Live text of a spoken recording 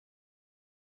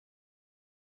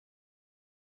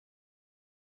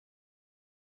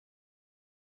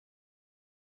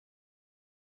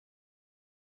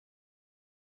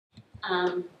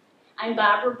I'm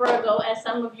Barbara Burgo, as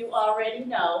some of you already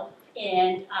know,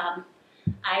 and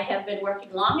I have been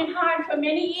working long and hard for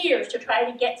many years to try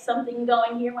to get something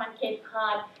going here on Cape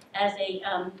Cod as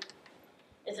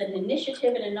an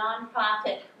initiative and a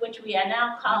nonprofit, which we are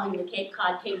now calling the Cape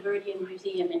Cod Cape Verdean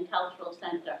Museum and Cultural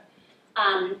Center.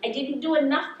 I didn't do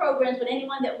enough programs, but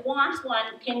anyone that wants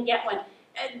one can get one.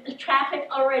 The traffic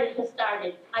already has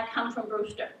started. I come from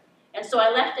Brewster. And so I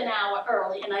left an hour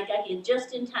early, and I got here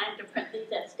just in time to print these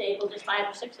at Staples. There's 5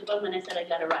 or 6 of them, and I said I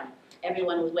got to run.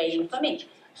 Everyone was waiting for me.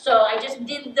 So I just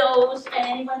did those, and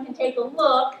anyone can take a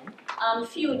look,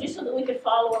 few, just so that we could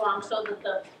follow along, so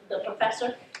that the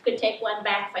professor could take one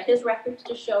back for his records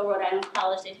to show Rhode Island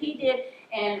College that he did,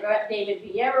 and David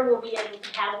Vieira will be able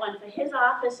to have one for his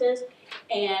offices,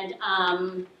 and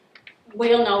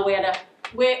we'll know where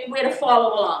to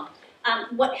follow along.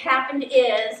 What happened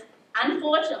is,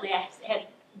 unfortunately, I had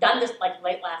done this like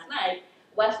late last night.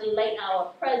 Wesley Lane,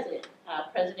 our president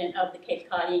of the Cape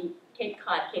Cod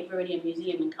Cape Verdean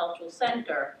Museum and Cultural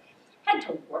Center, had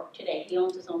to work today. He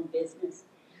owns his own business,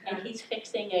 and he's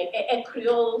fixing a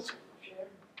Creole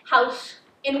house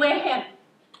in Wareham.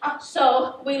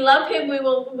 So we love him. We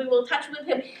will touch with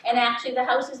him. And actually, the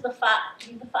house is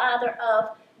he's the father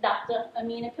of Dr.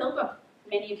 Amina Pilgrim.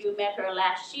 Many of you met her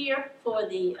last year for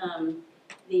the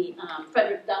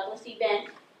Frederick Douglass event.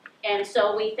 And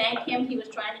so we thank him. He was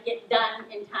trying to get done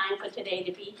in time for today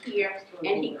to be here,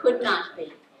 and he could not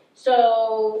be.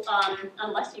 So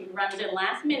unless he runs in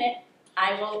last minute,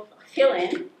 I will fill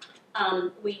in.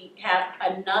 We have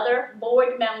another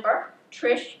board member,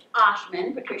 Patricia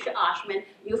Oshman.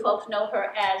 You folks know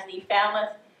her as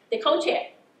the co-chair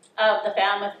of the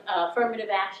Falmouth Affirmative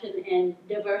Action and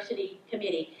Diversity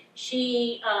Committee.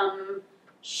 She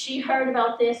heard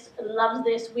about this, loves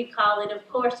this. We call it, of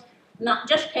course, not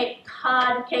just Cape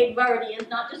Cod, Cape Verdeans,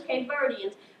 not just Cape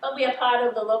Verdeans, but we are part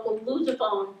of the local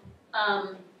Lusophone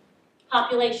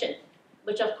population,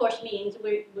 which of course means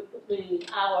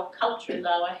our cultures,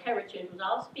 our heritage was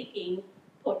all speaking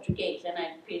Portuguese, and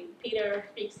Peter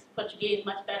speaks Portuguese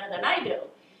much better than I do.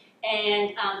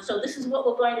 And so this is what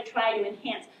we're going to try to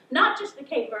enhance, not just the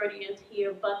Cape Verdeans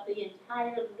here, but the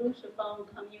entire Lusophone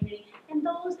community and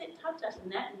those that touch us,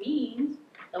 and that means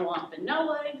the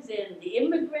Wampanoags and the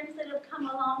immigrants that have come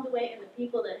along the way and the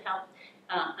people that helped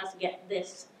us get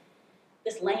this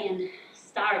land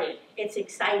started. It's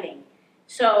exciting.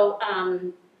 So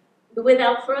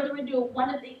without further ado,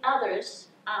 one of the others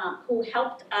who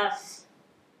helped us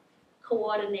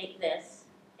coordinate this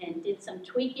and did some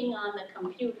tweaking on the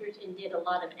computers and did a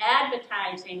lot of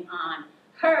advertising on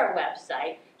her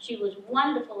website. She was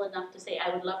wonderful enough to say,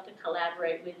 I would love to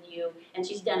collaborate with you, and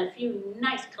she's done a few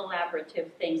nice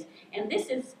collaborative things. And this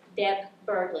is Deb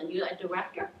Berglund. You're a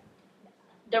director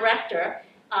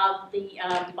of the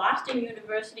Boston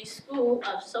University School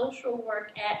of Social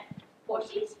Work at Four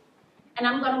Seas. And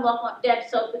I'm going to welcome up Deb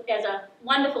as a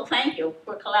wonderful thank you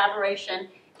for collaboration,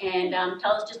 and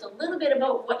tell us just a little bit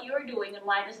about what you're doing and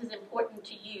why this is important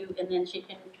to you, and then she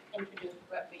can introduce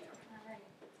Brett Beer. All right.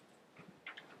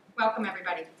 Welcome,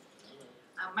 everybody.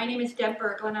 My name is Deb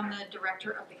Berglund. I'm the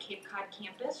director of the Cape Cod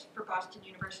campus for Boston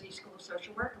University School of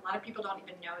Social Work. A lot of people don't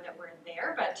even know that we're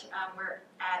there, but we're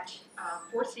at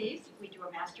Four Seas. We do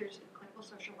a master's in clinical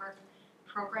social work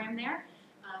program there.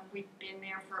 We've been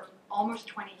there for almost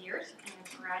 20 years and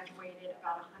have graduated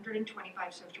about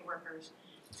 125 social workers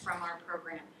from our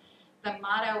program. The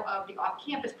motto of the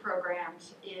off-campus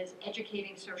programs is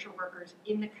educating social workers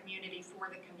in the community for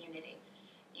the community.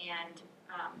 And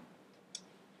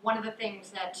one of the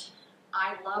things that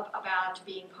I love about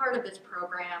being part of this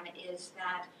program is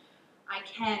that I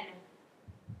can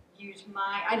use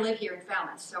I live here in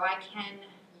Falmouth, so I can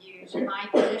use my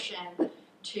position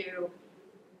to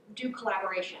do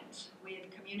collaborations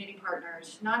with community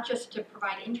partners, not just to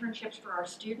provide internships for our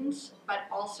students, but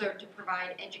also to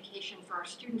provide education for our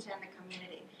students and the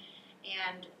community.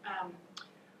 And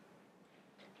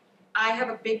I have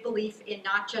a big belief in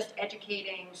not just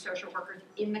educating social workers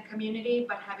in the community,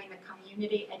 but having the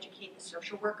community educate the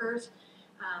social workers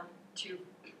to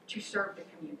serve the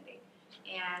community.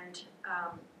 And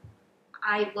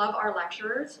I love our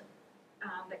lecturers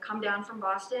that come down from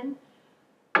Boston,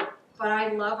 but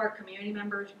I love our community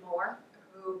members more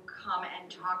who come and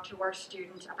talk to our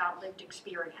students about lived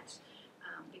experience,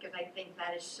 because I think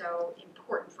that is so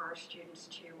important for our students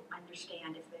to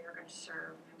understand if they are going to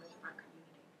serve members of our community.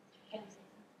 Can I say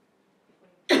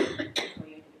something before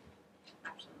you do?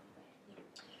 Absolutely.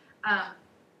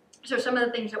 So some of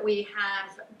the things that we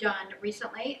have done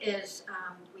recently is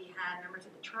we had members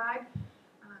of the tribe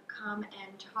come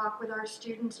and talk with our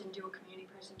students and do a community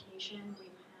presentation.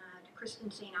 We've had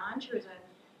Kristen St. Ange, who is a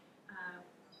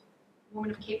woman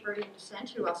of Cape Verdean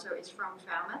descent who also is from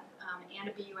Falmouth, and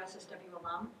a BUSSW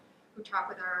alum, who talk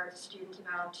with our students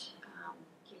about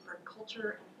Cape Verde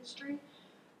culture and history.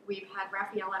 We've had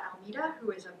Rafaela Almeida,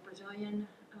 who is a Brazilian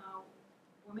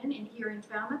woman here in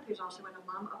Falmouth, who's also an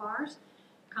alum of ours,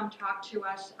 come talk to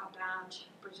us about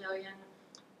Brazilian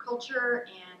culture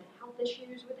and health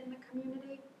issues within the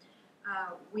community.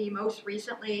 We most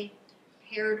recently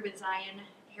paired with Zion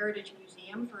Heritage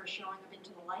Museum for a showing of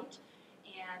Into the Light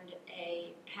and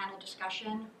a panel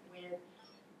discussion with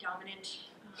dominant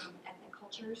ethnic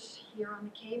cultures here on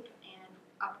the Cape. And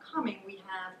upcoming, we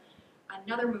have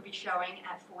another movie showing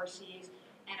at Four Seas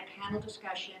and a panel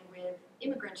discussion with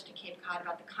immigrants to Cape Cod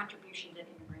about the contribution that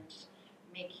immigrants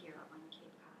make here on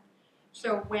Cape Cod.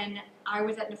 So when I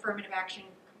was at an Affirmative Action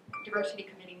Diversity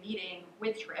Committee meeting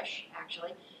with Trish,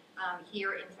 actually,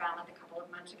 here in Falmouth a couple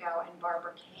of months ago, and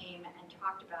Barbara came and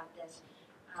talked about this,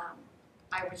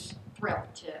 I was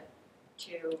thrilled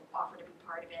to offer to be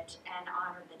part of it and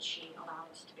honored that she allowed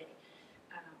us to be.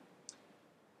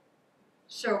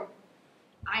 So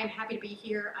I am happy to be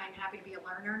here. I'm happy to be a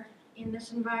learner in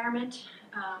this environment,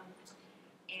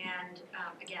 and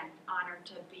again, honored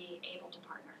to be able to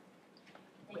partner.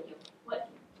 Thank you.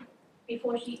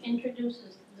 Before she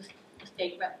introduces the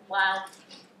state rep, while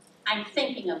I'm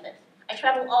thinking of this, I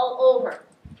travel all over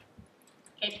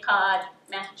Cape Cod,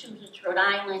 Massachusetts, Rhode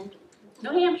Island,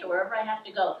 New Hampshire, wherever I have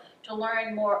to go to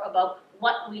learn more about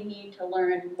what we need to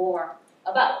learn more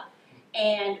about.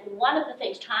 And one of the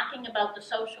things, talking about the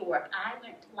social work, I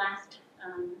went last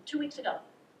 2 weeks ago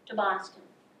to Boston,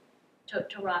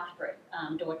 to Roxbury,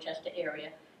 Dorchester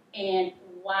area. And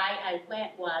why I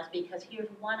went was because here's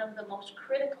one of the most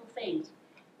critical things.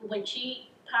 When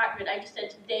she partnered, I just said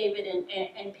to David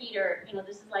and Peter, you know,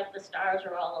 this is like the stars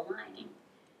are all aligning.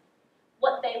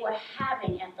 What they were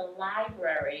having at the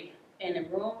library in a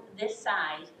room this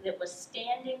size that was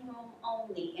standing room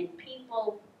only and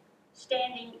people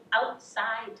standing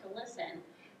outside to listen,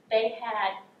 they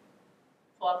had,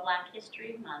 for Black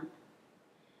History Month,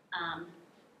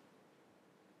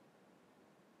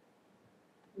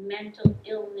 mental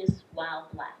illness while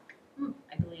Black.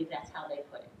 I believe that's how they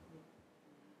put it.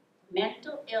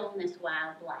 Mental illness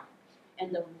while Black.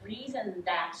 And the reason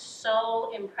that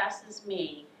so impresses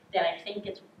me, that I think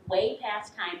it's way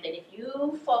past time, that if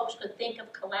you folks could think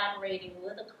of collaborating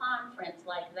with a conference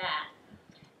like that,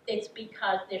 it's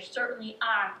because there certainly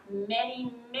are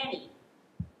many, many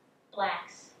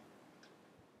Blacks,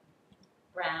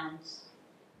 Browns,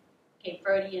 Cape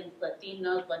Verdeans,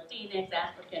 Latinos, Latinx,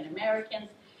 African Americans,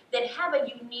 that have a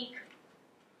unique,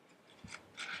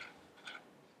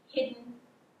 hidden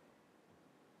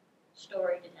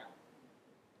story to tell.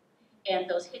 And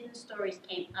those hidden stories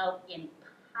came out in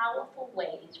powerful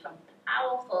ways from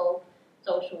powerful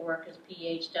social workers,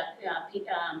 PhDs,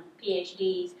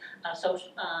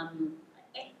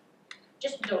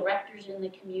 just directors in the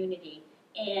community.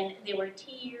 And there were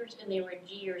tears and there were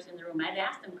jeers in the room. I'd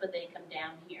asked them, could they come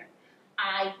down here?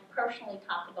 I personally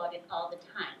talk about it all the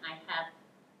time. I have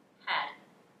had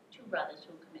 2 brothers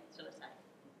who commit suicide.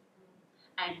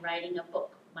 I'm writing a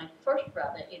book. My first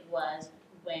brother, it was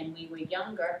when we were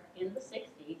younger, in the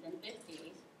 60s and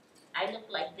 50s. I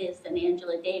looked like this, an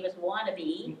Angela Davis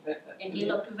wannabe, and he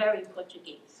looked very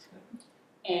Portuguese.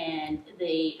 And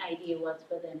the idea was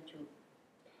for them to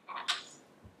pass.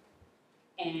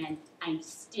 And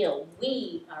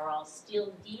we are all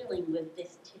still dealing with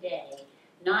this today,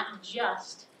 not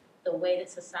just the way that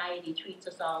society treats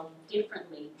us all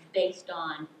differently based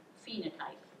on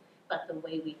phenotype, but the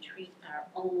way we treat our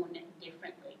own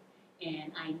differently.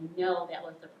 And I know that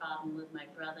was the problem with my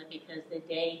brother, because the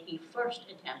day he first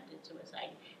attempted suicide,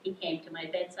 he came to my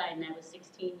bedside and I was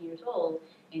 16 years old,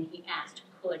 and he asked,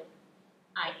 could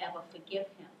I ever forgive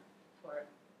him for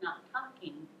not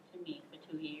talking to me for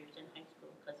 2 years in high school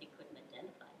because he couldn't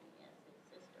identify me as his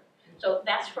sister. So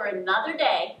that's for another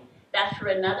day, that's for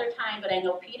another time, but I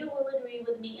know Peter will agree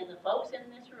with me and the folks in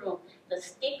this room, the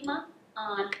stigma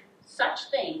on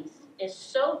such things is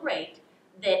so great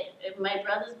that my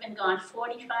brother's been gone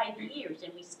 45 years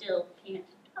and we still can't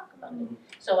talk about it.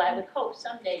 So I would hope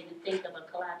someday to think of a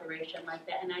collaboration like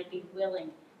that, and I'd be willing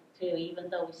to, even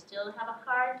though we still have a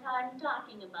hard time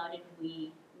talking about it,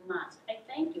 we must. I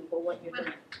thank you for what you're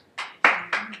doing.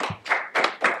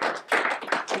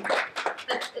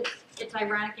 It's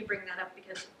ironic you bring that up,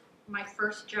 because my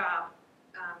first job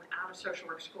out of social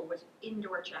work school was in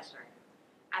Dorchester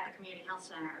at the community health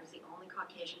center. I was the only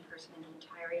Caucasian person in the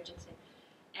entire agency.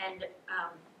 And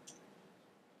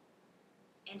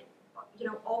you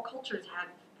know, all cultures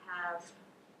have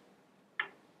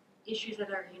issues that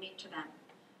are unique to them.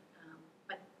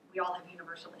 we all have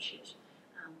universal issues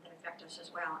that affect us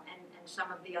as well. And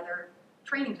some of the other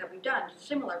trainings that we've done,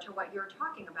 similar to what you're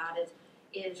talking about,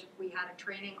 is we had a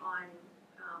training on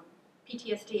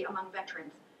PTSD among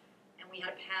veterans, and we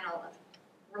had a panel of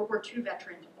World War II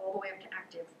veterans all the way up to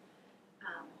active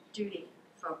duty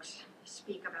folks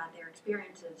speak about their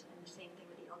experiences, and the same thing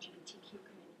with the LGBTQ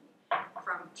community,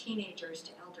 from teenagers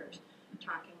to elders,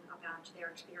 talking about their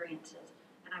experiences.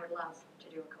 And I would love to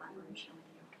do a collaboration with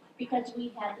you. Because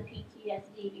we had the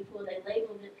PTSD before they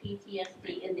labeled it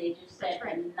PTSD, and they just said That's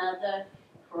right. another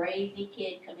crazy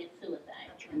kid commit suicide,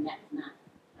 That's right. and that's not.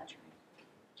 That's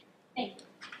right. Thank you.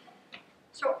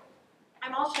 So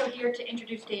I'm also here to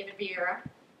introduce David Vieira.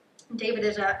 David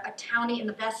is a townie in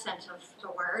the best sense of the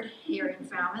word here in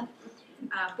Falmouth.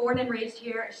 Born and raised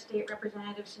here, a state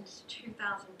representative since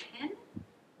 2010.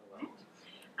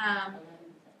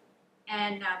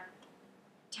 And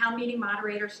town meeting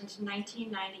moderator since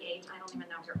 1998. I don't even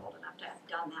know if you're old enough to have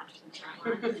done that since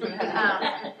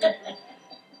that long.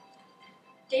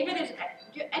 David is,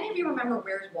 do any of you remember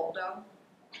Where's Waldo?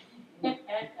 You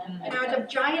know, it's a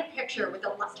giant picture with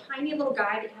a tiny little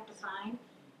guy that you have to find.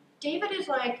 David is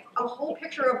like a whole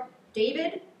picture of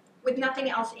David with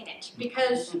nothing else in it,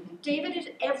 because David is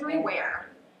everywhere.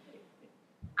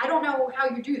 I don't know how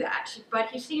you do that, but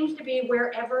he seems to be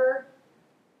wherever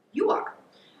you are,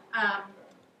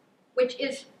 which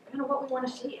is kind of what we want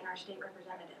to see in our state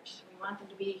representatives. We want them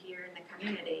to be here in the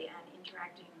community and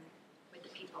interacting with the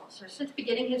people. So since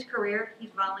beginning his career, he's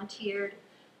volunteered,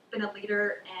 been a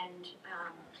leader,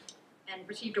 and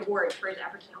received awards for his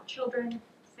efforts to help children,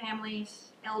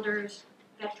 families, elders,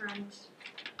 veterans,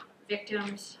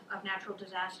 victims of natural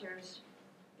disasters,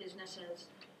 businesses,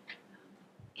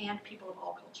 and people of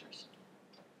all cultures.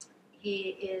 He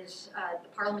is the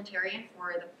parliamentarian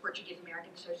for the Portuguese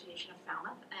American Association of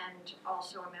Falmouth, and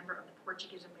also a member of the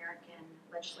Portuguese American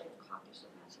Legislative Caucus of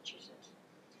Massachusetts.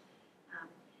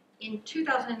 In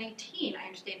 2018, I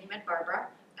understand he met Barbara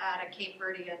at a Cape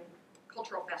Verdean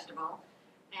cultural festival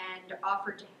and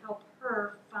offered to help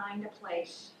her find a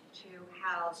place to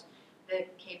house the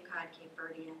Cape Cod Cape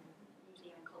Verdean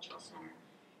Museum and Cultural Center.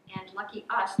 And lucky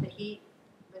us that he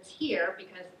was here,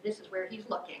 because this is where he's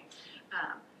looking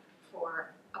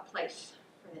for a place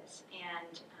for this.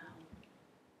 And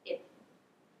it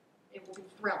will be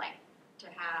thrilling to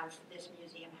have this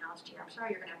museum housed here. I'm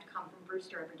sorry you're going to have to come from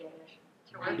Brewster every day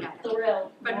to work at it.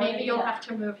 Thrilled. But maybe you'll have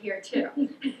to move here too.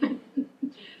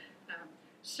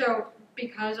 So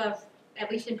because of,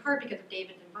 at least in part because of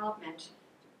David's involvement,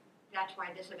 that's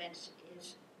why this event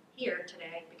is here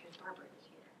today, because Barbara is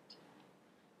here today.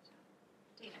 So,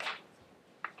 David.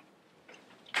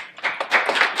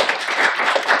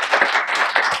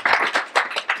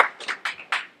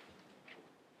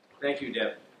 Thank you,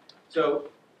 Deb. So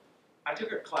I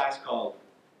took a class called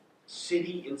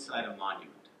City Inside a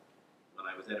Monument when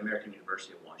I was at American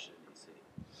University of Washington, D.C.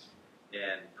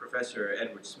 And Professor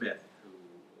Edward Smith, who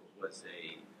was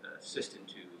an assistant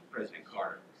to President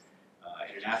Carter,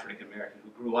 and an African American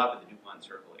who grew up in the DuPont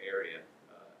Circle area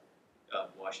of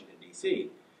Washington, D.C.,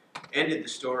 ended the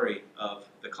story of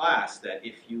the class that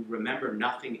if you remember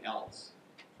nothing else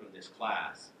from this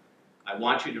class, I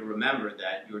want you to remember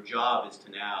that your job is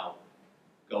to now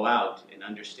go out and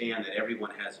understand that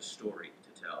everyone has a story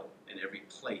to tell, and every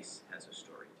place has a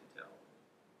story to tell.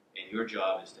 And your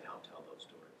job is to help tell those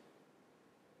stories.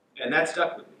 And that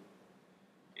stuck with me.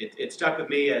 It stuck with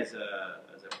me as a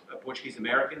Portuguese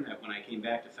American, that when I came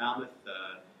back to Falmouth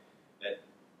at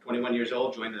 21 years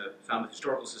old, joined the Falmouth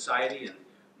Historical Society and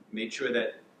made sure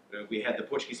that we had the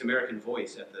Portuguese American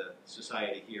voice at the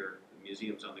society here, the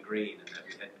museums on the green, and that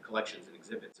we had collections and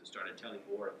exhibits, and started telling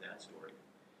more of that story.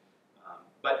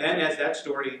 But then as that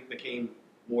story became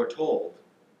more told,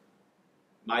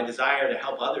 my desire to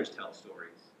help others tell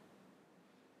stories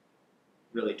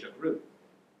really took root.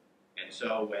 And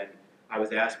so when I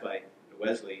was asked by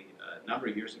Wesley a number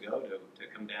of years ago to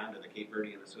come down to the Cape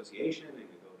Verdean Association and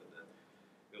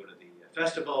to go to the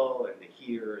festival and to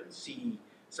hear and see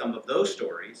some of those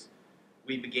stories,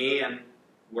 we began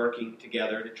working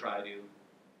together to try to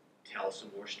tell some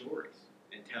more stories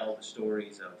and tell the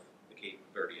stories of the Cape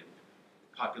Verdean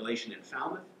population in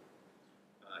Falmouth,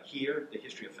 here, the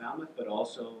history of Falmouth, but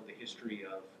also the history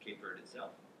of Cape Verde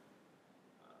itself.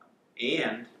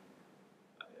 And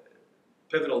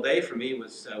pivotal day for me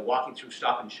was walking through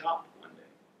Stop and Shop one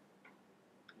day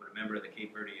when a member of the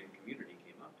Cape Verdean community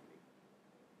came up to me,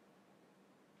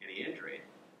 Kenny Andre,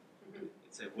 and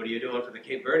said, "What are you doing for the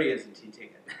Cape Verdeans in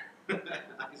T-Ticket?"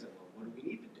 I said, "Well, what do we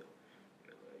need to do?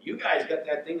 You guys got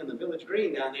that thing in the Village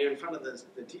Green down there in front of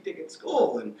the T-Ticket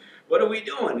school, and what are we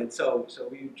doing?" And so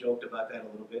we joked about that a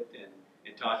little bit,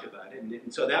 and talked about it.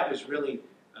 And so that was really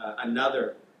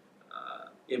another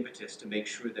impetus to make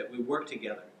sure that we work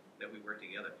together,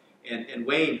 And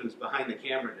Wayne, who's behind the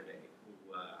camera today,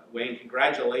 Wayne,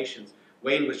 congratulations.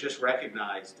 Wayne was just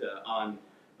recognized on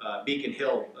Beacon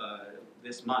Hill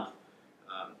this month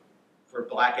for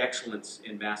Black Excellence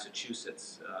in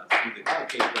Massachusetts through the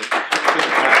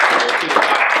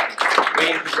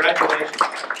Wayne, congratulations.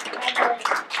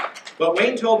 But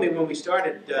Wayne told me when we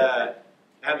started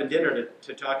having dinner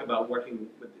to talk about working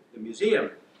with the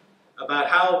museum about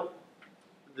how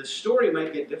the story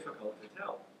might get difficult to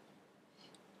tell,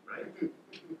 right?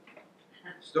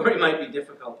 Story might be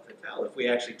difficult to tell if we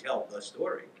actually tell the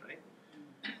story, right?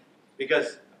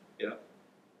 Because, you know,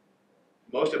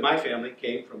 most of my family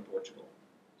came from Portugal,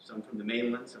 some from the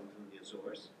mainland, some from the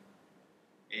Azores,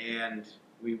 and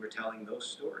we were telling those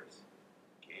stories.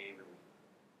 Came and we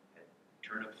had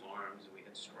turnip farms, and we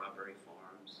had strawberry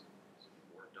farms, so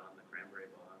we worked on the cranberry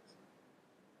bogs.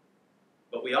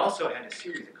 But we also had a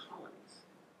series of colonies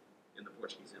in the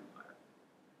Portuguese Empire.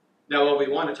 Now, while we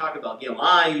want to talk about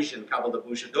Guimarães and Cabo de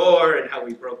Bujador and how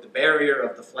we broke the barrier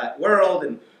of the flat world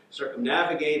and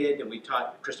circumnavigated, and we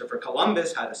taught Christopher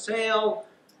Columbus how to sail,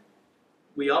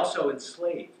 we also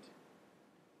enslaved.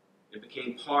 It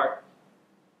became part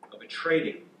of a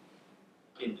trading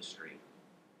industry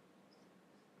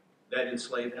that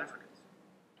enslaved Africans.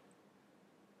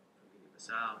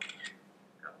 Guinea-Bissau, Cape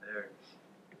Verde,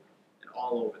 and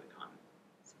all over the continent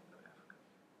of Africa.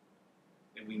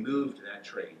 And we moved that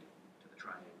trade to the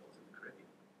triangles in the Caribbean.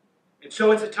 And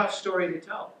so it's a tough story to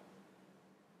tell.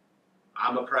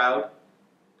 I'm a proud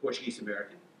Portuguese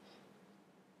American.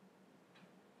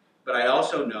 But I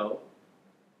also know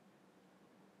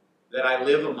that I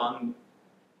live among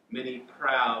many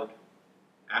proud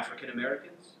African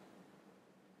Americans,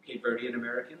 Cape Verdean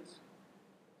Americans,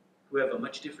 who have a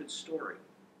much different story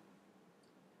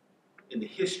in the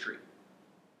history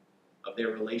of their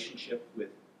relationship with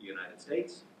the United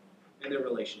States and their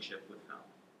relationship with Falmouth.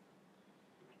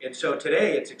 And so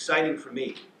today it's exciting for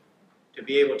me to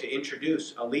be able to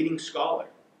introduce a leading scholar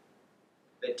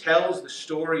that tells the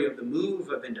story of the move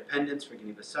of independence for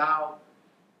Guinea-Bissau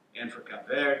and for Cape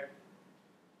Verde,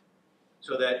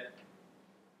 so that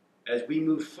as we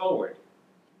move forward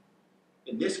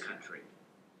in this country,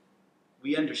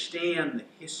 we understand the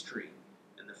history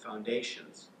and the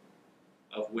foundations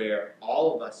of where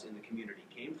all of us in the community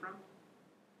came from,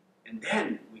 and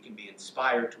then we can be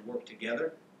inspired to work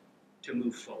together to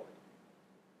move forward,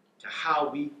 to how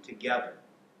we together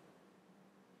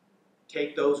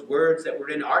take those words that were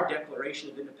in our Declaration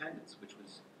of Independence, which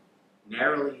was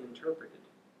narrowly interpreted,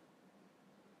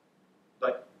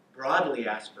 but broadly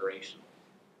aspirational,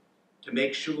 to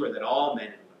make sure that all men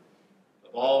and women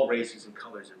of all races and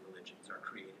colors and religions are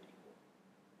created equal,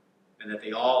 and that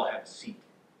they all have a seat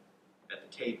at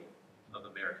the table of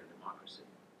American democracy.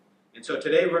 And so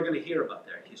today we're going to hear about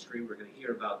that history. We're going to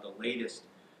hear about the latest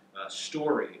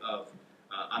story of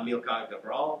Amilcar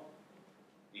Cabral,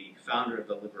 the founder of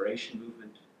the liberation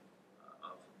movement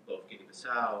of both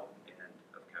Guinea-Bissau and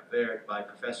of Cape Verde, by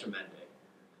Professor Mendy,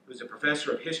 who's a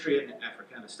professor of history and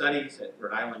Africana studies at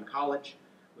Rhode Island College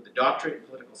with a doctorate in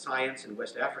political science and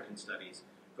West African studies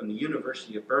from the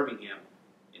University of Birmingham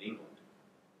in England.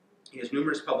 He has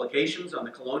numerous publications on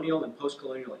the colonial and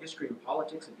post-colonial history and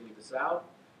politics of Guinea-Bissau,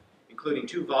 including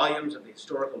 2 volumes of the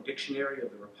Historical Dictionary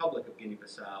of the Republic of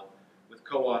Guinea-Bissau with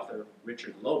co-author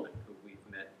Richard Loban, who we've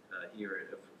met here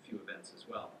at a few events as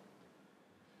well.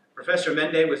 Professor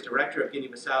Mendy was director of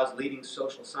Guinea-Bissau's leading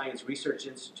social science research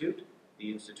institute,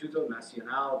 the Instituto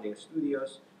Nacional de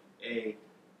Estudios e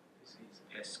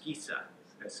Pesquisa,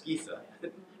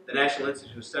 the National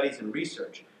Institute of Studies and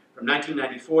Research, from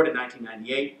 1994 to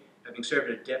 1998, having served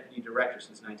as deputy director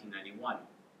since 1991.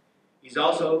 He's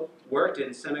also worked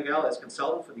in Senegal as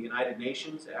consultant for the United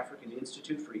Nations African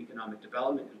Institute for Economic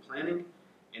Development and Planning,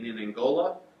 and in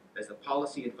Angola as the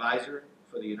policy advisor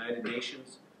for the United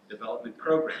Nations Development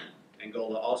Program,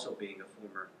 Angola also being a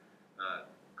former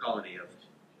colony of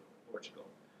Portugal.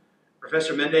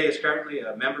 Professor Mendy is currently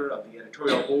a member of the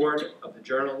editorial board of the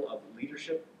Journal of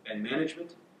Leadership and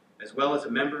Management, as well as a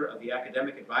member of the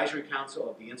Academic Advisory Council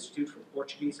of the Institute for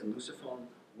Portuguese and Lusophone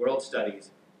World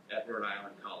Studies at Rhode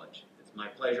Island College. It's my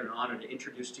pleasure and honor to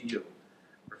introduce to you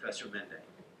Professor Mendy.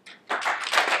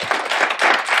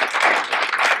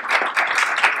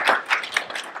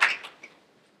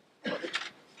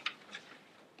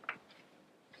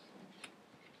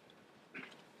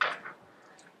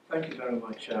 Thank you very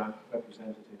much,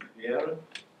 Representative Vieira.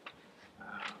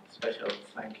 Special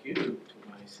thank you to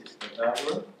my sister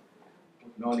Barbara.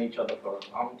 We've known each other for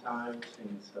a long time,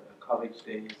 since college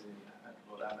days at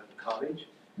Rhode Rhode Island College.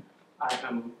 I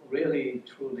am really,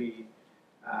 truly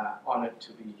honored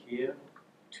to be here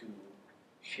to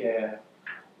share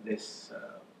this,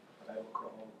 what I would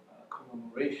call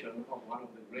commemoration of one of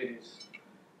the greatest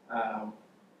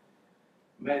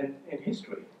men in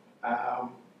history.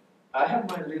 I have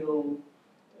my little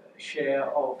share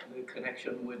of the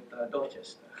connection with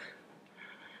Dorchester.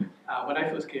 When I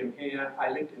first came here,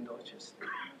 I lived in Dorchester,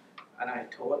 and I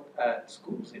taught at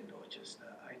schools in Dorchester.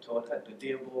 I taught at the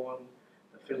Dearborn,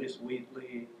 the Phyllis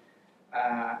Wheatley,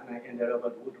 and I ended up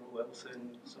at Woodrow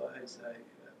Wilson, so I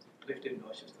lived in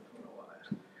Dorchester for a while.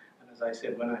 And as I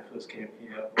said, when I first came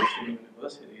here, Washington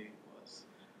University was,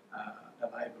 the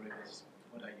library was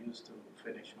what I used to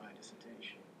finish my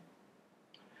dissertation.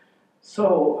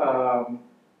 So,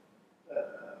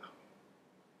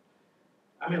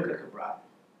 Amilcar Cabral.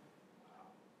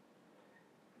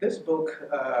 This book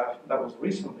that was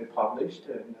recently published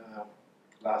in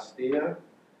last year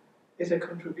is a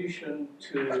contribution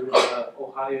to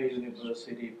Ohio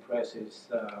University Press's,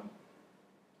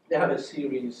 they have a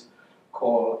series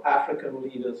called African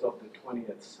Leaders of the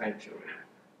 20th Century.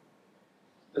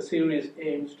 The series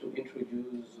aims to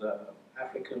introduce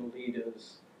African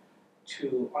leaders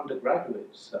to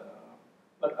undergraduates,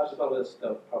 but as well as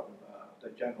the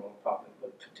general public,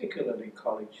 but particularly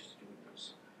college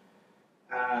students.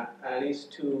 And is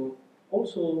to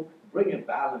also bring a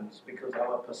balance, because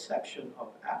our perception of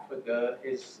Africa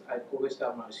is, I always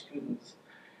tell my students,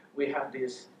 we have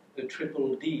the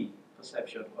triple D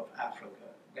perception of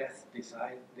Africa: death,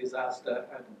 disaster,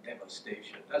 and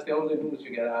devastation. That's the only news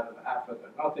you get out of Africa.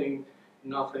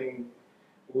 Nothing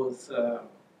worth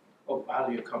of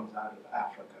value comes out of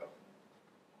Africa.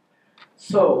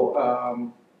 So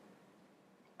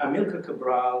Amilcar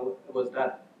Cabral was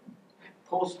that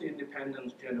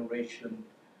post-independence generation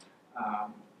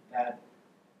that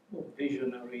were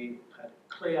visionary, had a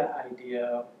clear idea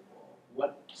of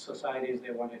what societies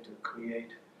they wanted to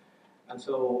create. And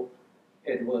so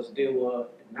they were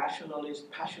nationalists,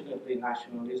 passionately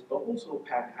nationalists, but also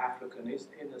Pan-Africanists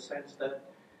in the sense that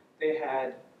they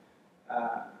had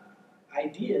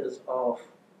ideas of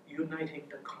uniting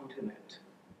the continent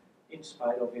in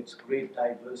spite of its great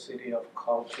diversity of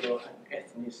culture and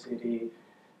ethnicity,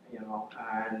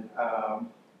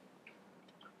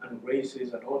 and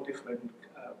races and all different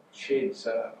shades.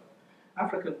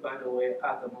 Africans, by the way,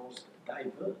 are the most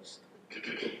diverse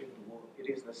people in the world. It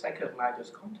is the second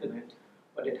largest continent,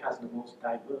 but it has the most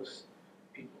diverse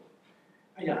people.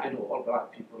 And yeah, I know all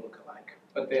black people look alike,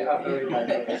 but they are very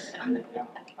diverse.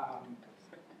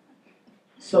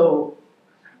 So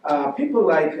people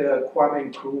like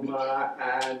Kwame Nkrumah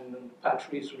and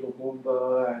Patrice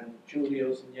Lumumba and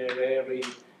Julius Nyerere,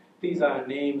 these are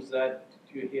names that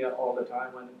you hear all the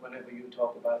time whenever you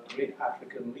talk about great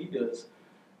African leaders.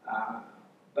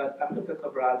 But Amilcar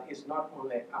Cabral is not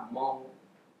only among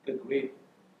the great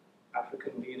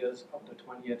African leaders of the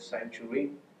 20th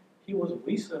century, he was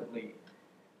recently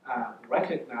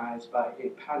recognized by a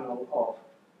panel of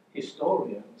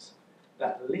historians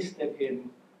that listed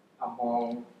him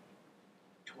among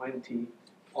 20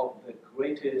 of the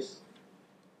greatest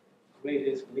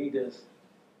leaders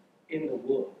in the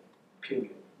world,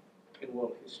 period, in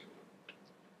world history.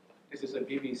 This is a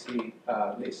BBC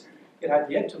list. It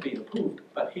had yet to be approved,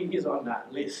 but he is on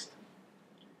that list.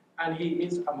 And he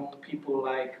is among people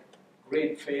like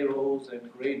great pharaohs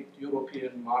and great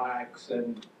European monarchs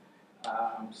and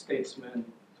statesmen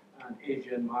and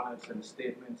Asian monarchs and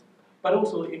statesmen, but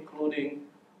also including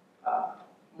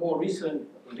more recent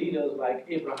leaders like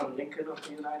Abraham Lincoln of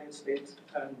the United States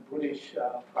and British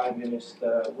Prime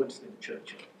Minister Winston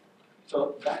Churchill.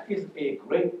 So that is a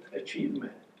great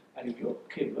achievement. And if you're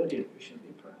Cape Verdean, you should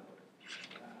be proud.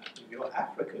 If you're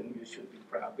African, you should be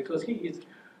proud, because he is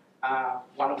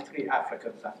one of 3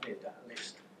 Africans that made that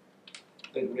list.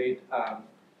 The great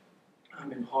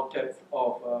Amenhotep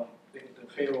of the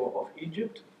Pharaoh of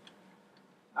Egypt,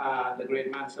 the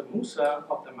great Mansa Musa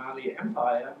of the Mali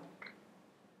Empire,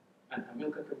 and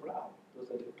Amilcar Cabral.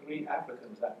 Those are the 3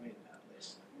 Africans that made that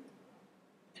list.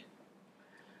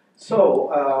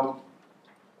 So,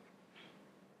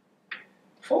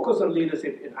 focus on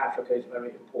leadership in Africa is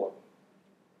very important.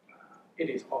 It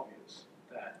is obvious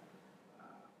that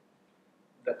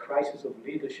the crisis of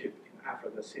leadership in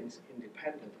Africa since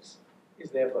independence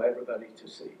is there for everybody to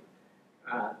see.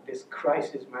 This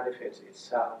crisis manifests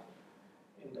itself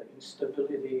in the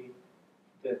instability,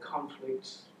 the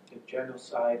conflicts, the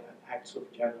genocide and acts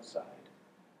of genocide.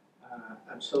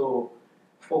 And so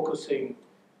focusing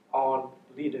on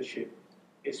leadership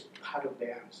is part of the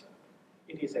answer.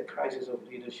 It is a crisis of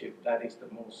leadership that is the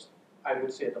most, I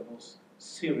would say, the most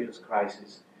serious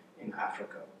crisis in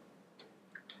Africa.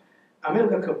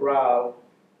 Amilcar Cabral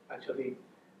actually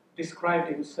described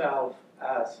himself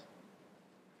as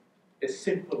a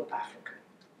simple African.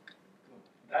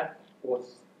 That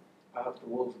was perhaps the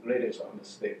world's greatest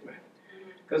understatement.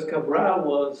 Because Cabral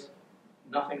was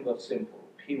nothing but simple.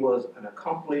 He was an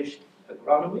accomplished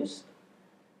agronomist.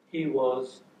 He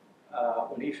was,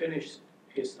 when he finished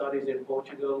his studies in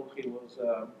Portugal, he was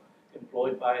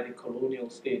employed by the colonial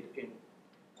state in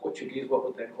Portuguese, what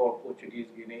was then called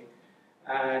Portuguese Guinea.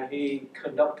 And he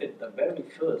conducted the very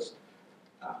first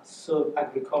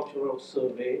agricultural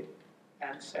survey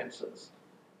and census,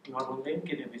 not only in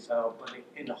Guinea-Bissau, but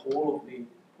in the whole of the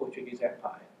Portuguese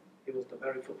Empire. He was the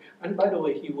very first. And by the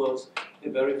way, he was the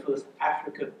very first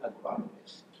African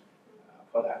agronomist,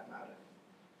 for that matter.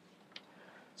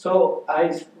 So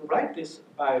I write this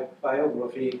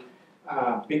biography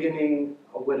beginning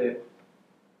with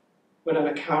an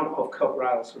account of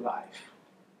Cabral's life.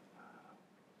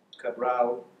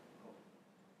 Cabral,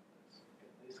 let's get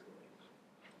this going.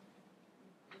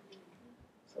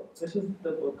 So this is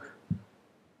the book.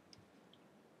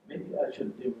 Maybe I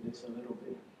should dim this a little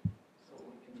bit so we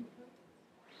can.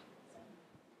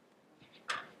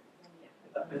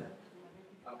 Is that better?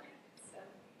 Okay.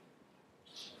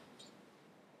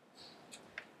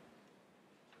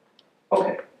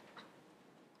 Okay.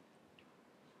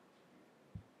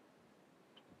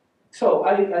 So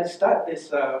I start this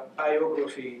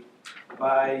biography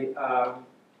by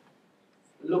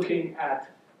looking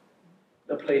at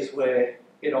the place where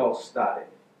it all started.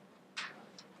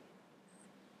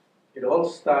 It all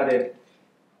started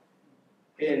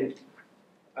in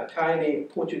a tiny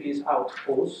Portuguese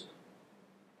outpost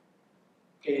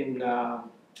in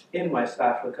West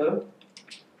Africa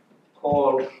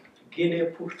called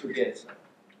Guinea Portuguesa,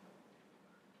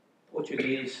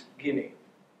 Portuguese Guinea.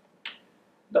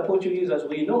 The Portuguese, as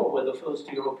we know, were the first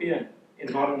European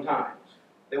in modern times.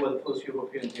 They were the first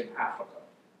Europeans in Africa.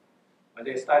 When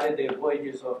they started their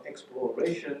voyages of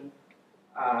exploration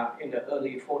in the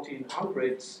early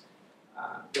 1400s,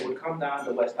 they would come down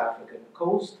the West African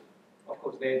coast. Of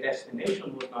course, their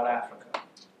destination was not Africa.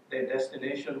 Their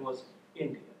destination was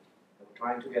India. They were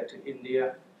trying to get to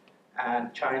India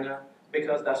and China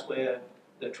because that's where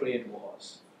the trade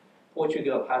was.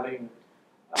 Portugal, having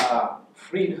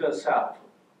freed herself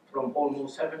from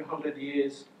almost 700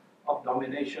 years of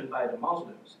domination by the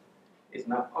Muslims, is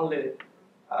not only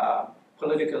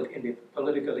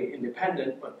politically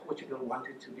independent, but Portugal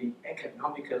wanted to be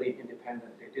economically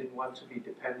independent. They didn't want to be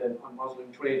dependent on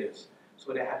Muslim traders,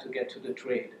 so they had to get to the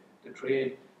trade. The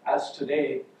trade, as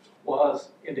today, was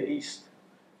in the east.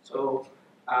 So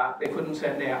they couldn't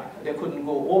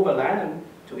go overland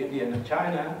to India and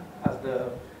China, as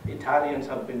the Italians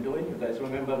have been doing. You guys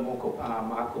remember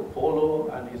Marco Polo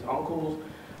and his uncles,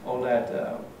 all that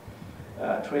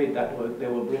trade that they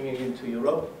were bringing into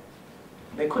Europe.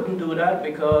 They couldn't do that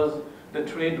because the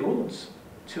trade routes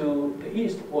to the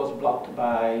east was blocked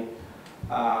by,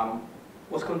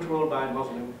 was controlled by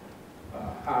Muslim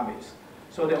armies.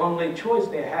 So the only choice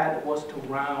they had was to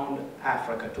round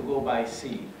Africa, to go by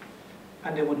sea.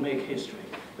 And they would make history,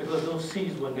 because those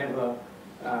seas were never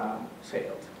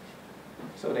sailed.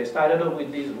 So they started off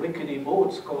with these rickety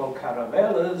boats called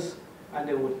caravelas, and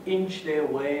they would inch their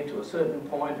way to a certain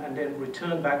point and then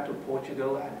return back to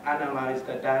Portugal and analyze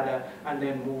the data and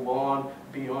then move on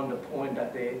beyond the point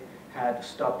that they had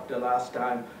stopped the last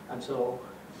time. And so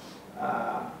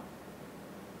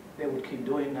they would keep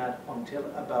doing that until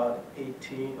about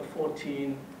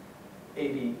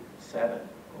 1487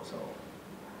 or so.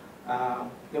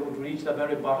 They would reach the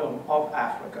very bottom of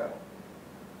Africa.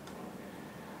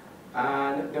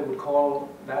 And they would call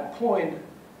that point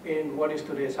in what is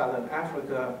today Southern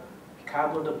Africa,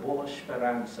 Cabo de Boa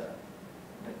Esperança,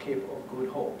 the Cape of Good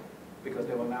Hope, because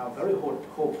they were now very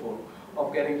hopeful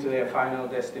of getting to their final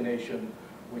destination,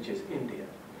 which is India.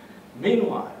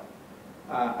 Meanwhile,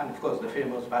 and of course the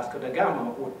famous Vasco da Gama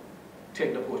would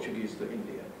take the Portuguese to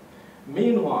India.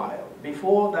 Meanwhile,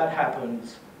 before that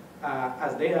happens,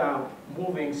 as they are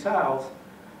moving south,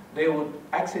 they would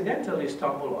accidentally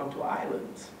stumble onto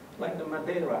islands, like the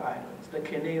Madeira Islands, the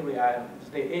Canary Islands,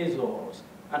 the Azores,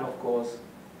 and of course,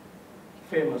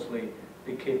 famously,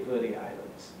 the Cape Verde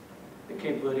Islands. The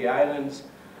Cape Verde Islands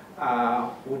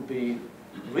would be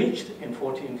reached in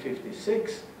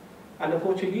 1456, and the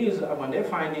Portuguese, when they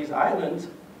find these islands,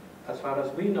 as far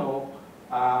as we know,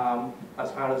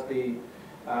 as far as the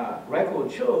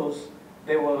record shows,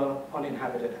 they were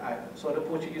uninhabited islands. So the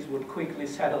Portuguese would quickly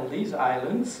settle these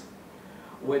islands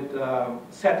with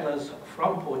settlers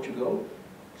from Portugal.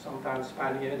 Sometimes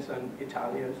Spaniards and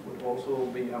Italians would also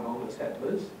be among the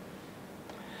settlers.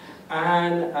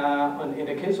 And in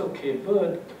the case of Cape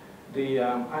Verde, the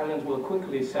islands were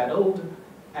quickly settled,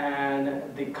 and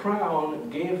the crown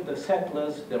gave the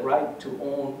settlers the right to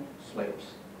own slaves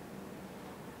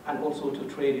and also to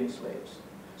trade in slaves.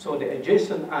 So the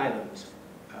adjacent islands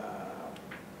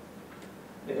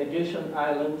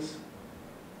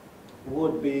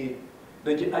would be,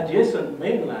 the adjacent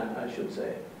mainland, I should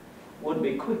say, would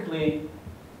be quickly,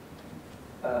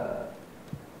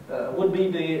 would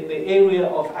be the area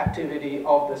of activity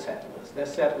of the settlers. The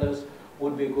settlers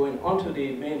would be going onto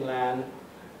the mainland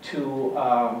to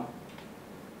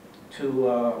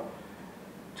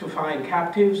find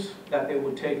captives that they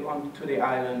would take onto the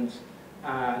islands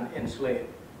and enslave.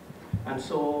 And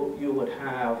so you would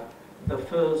have the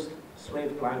first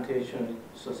slave plantation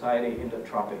society in the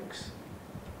tropics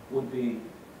would be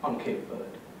on Cape Verde.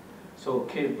 So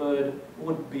Cape Verde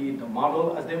would be the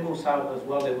model. As they move south as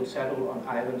well, they would settle on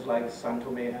islands like Saint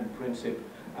Tomé and Principe,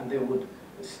 and they would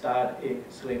start a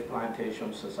slave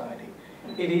plantation society.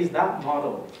 It is that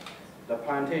model, the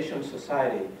plantation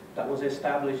society, that was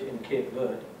established in Cape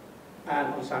Verde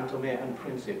and on Saint Tomé and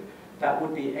Principe, that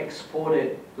would be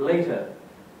exported later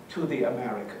to the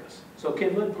Americas. So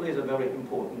Cape Verde plays a very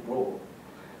important role.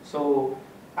 So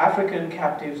African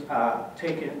captives are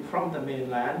taken from the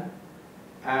mainland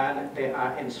and they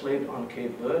are enslaved on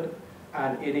Cape Verde,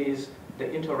 and it is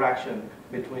the interaction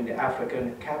between the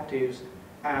African captives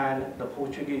and the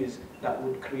Portuguese that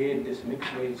would create this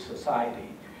mixed race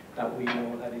society that we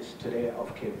know that is today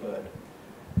of Cape Verde.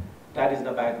 That is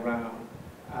the background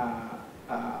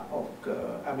of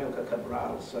Amilcar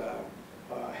Cabral's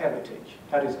heritage.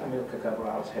 That is Amilcar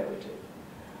Cabral's heritage.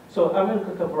 So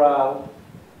Amilcar Cabral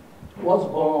was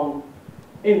born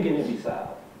in Guinea-Bissau,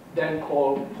 then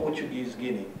called Portuguese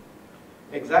Guinea.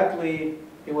 Exactly,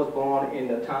 he was born in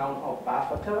the town of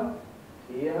Bafata,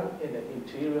 here in the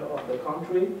interior of the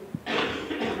country.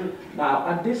 Now,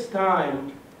 at this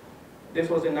time, this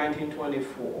was in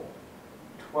 1924,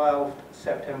 12th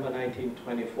September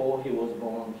 1924, he was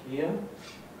born here.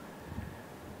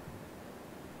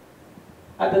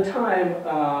 At the time,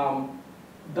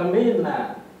 the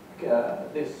mainland,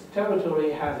 this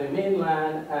territory has a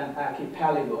mainland and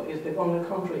archipelago. It's the only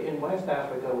country in West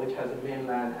Africa which has a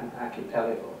mainland and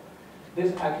archipelago.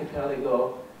 This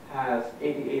archipelago has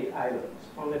 88 islands.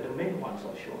 Only the main ones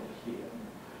are shown here.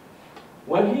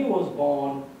 When he was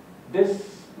born,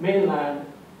 this mainland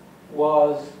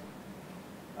was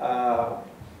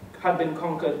had been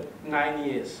conquered 9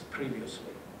 years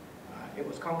previously. It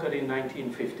was conquered in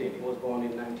 1915. He was born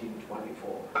in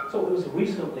 1924. So it was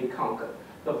recently conquered.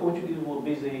 The Portuguese were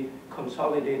busy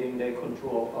consolidating their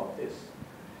control of this.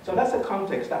 So that's a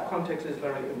context. That context is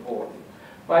very important.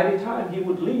 By the time he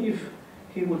would leave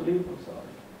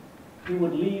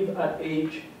at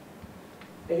age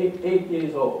 8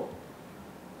 years old.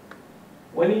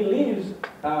 When he leaves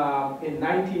in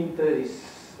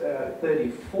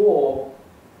 1934,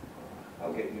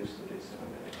 I'll get used to this in a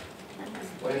minute.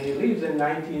 When he leaves in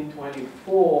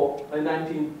 1934,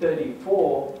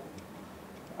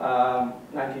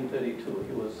 1932,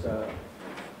 he was.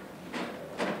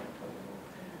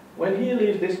 When he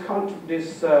leaves this country,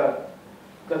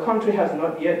 the country has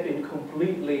not yet been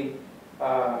completely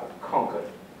conquered.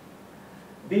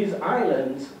 These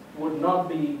islands would not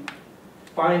be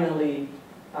finally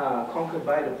conquered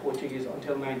by the Portuguese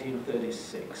until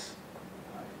 1936.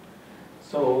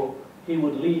 So he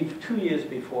would leave 2 years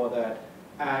before that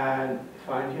and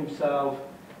find himself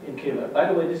in Cape Verde. By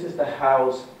the way, this is the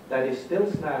house that is still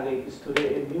standing. It's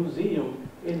today a museum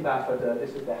in Bafata.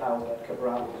 This is the house that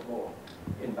Cabral was born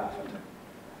in Bafata.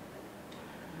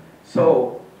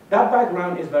 So that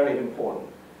background is very important.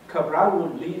 Cabral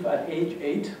would leave at age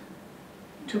 8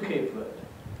 to Cape Verde.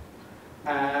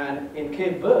 And in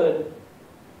Cape Verde,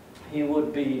 he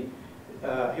would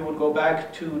go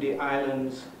back to the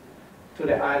islands, to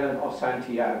the island of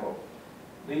Santiago.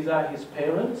 These are his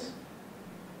parents.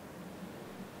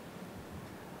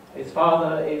 His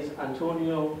father is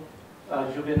Juvenal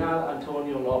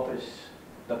Antonio Lopes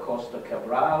da Costa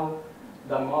Cabral.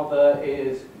 The mother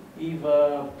is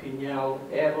Eva Pinel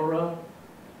Évora.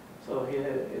 So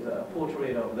here is a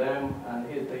portrait of them, and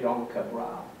here's the young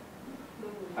Cabral.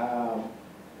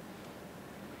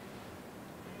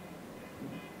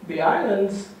 The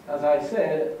islands, as I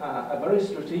said, are very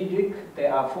strategic. They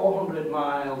are 400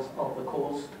 miles off the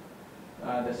coast,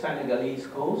 the Senegalese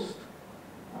coast.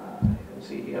 You can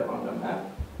see here on the map.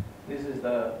 This is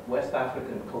the West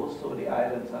African coast, so the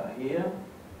islands are here.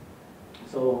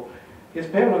 So his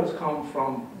parents come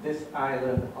from this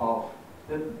island of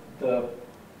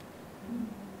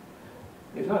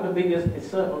it's not the biggest, it's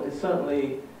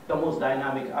certainly the most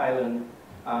dynamic island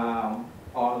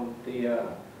on the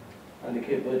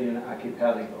Cape Verdean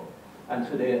archipelago. And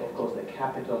today, of course, the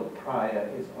capital, Praia,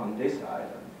 is on this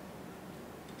island.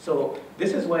 So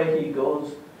this is where he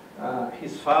goes.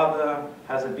 His father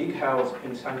has a big house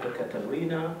in Santa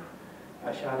Catarina,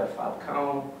 Achada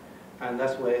Falcão, and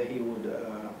that's where he would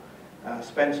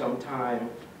spend some time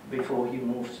before he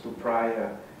moves to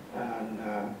Praia,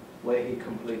 and where he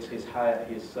completes his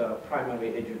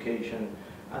primary education,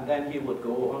 and then he would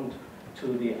go on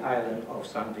to the island of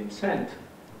San Vicente.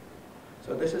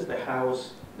 So this is the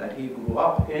house that he grew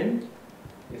up in.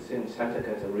 It's in Santa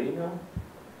Catarina.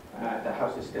 The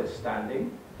house is still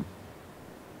standing.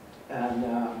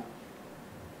 And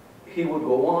he would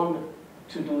go on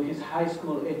to do his high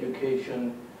school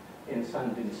education in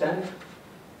San Vicente.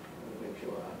 Make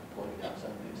sure I point out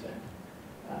San Vicente.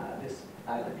 This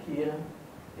island here,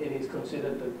 it is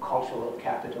considered the cultural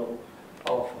capital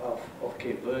of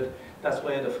Cape Verde. That's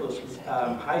where the first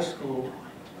high school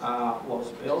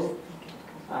was built.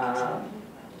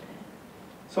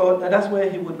 So that's where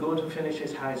he would go to finish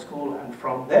his high school, and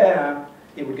from there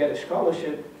he would get a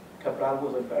scholarship. Cabral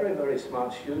was a very, very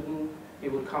smart student. He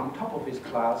would come top of his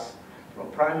class. From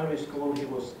primary school, he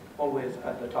was always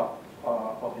at the top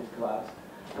of his class.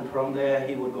 And from there,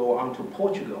 he would go on to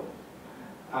Portugal.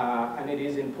 And it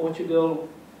is in Portugal,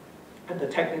 at the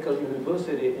Technical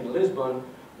University in Lisbon,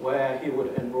 where he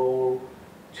would enroll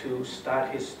to start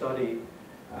his studies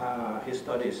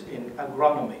in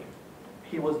agronomy.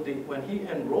 When he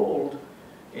enrolled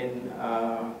in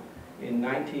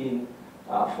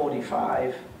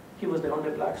 1945, he was the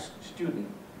only black student,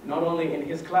 not only in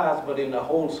his class, but in the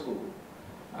whole school.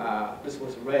 This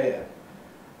was rare.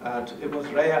 It was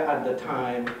rare at the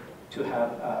time to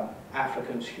have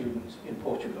African students in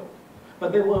Portugal.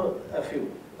 But there were a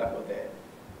few that were there.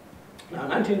 Now,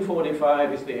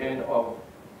 1945 is the end of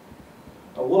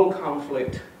a world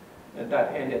conflict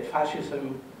that ended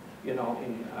fascism,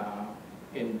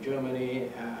 in Germany,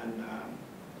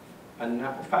 and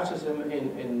fascism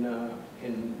in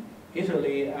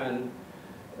Italy, and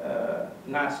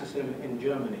Nazism in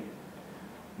Germany.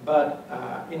 But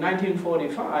in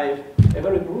 1945, a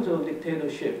very brutal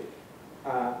dictatorship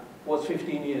was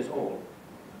 15 years old.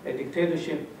 A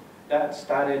dictatorship that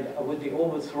started with the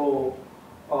overthrow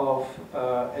of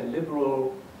a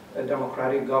liberal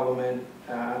democratic government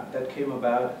that came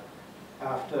about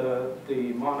after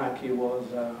the monarchy was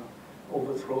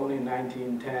overthrown in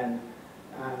 1910.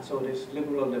 So this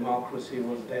liberal democracy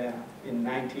was there. In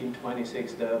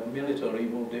 1926, the military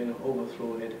moved in and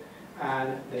overthrew it.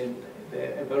 And then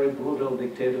a very brutal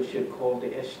dictatorship called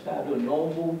the Estado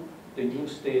Novo, the new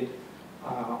state,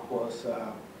 was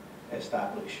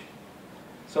established.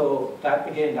 So that,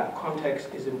 again, that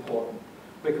context is important,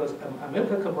 because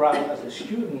Amilcar Cabral, as a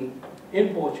student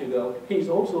in Portugal, he's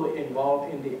also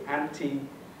involved in the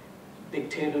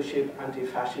anti-dictatorship,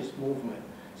 anti-fascist movement.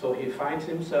 So he finds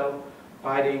himself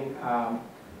fighting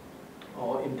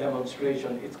or in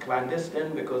demonstration. It's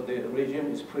clandestine because the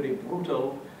regime is pretty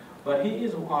brutal, but he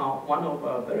is one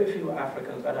of very few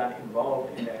Africans that are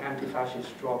involved in the anti-fascist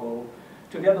struggle,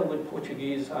 together with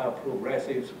Portuguese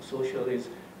progressives, socialists,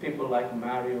 people like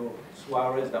Mario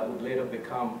Suarez, that would later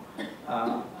become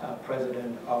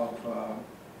president of a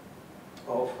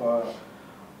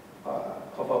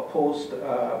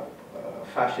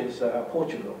post-fascist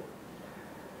Portugal.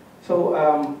 So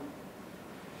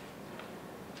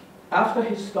after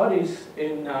his studies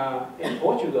in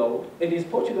Portugal,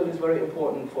 Portugal is very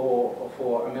important for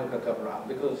Amilcar Cabral,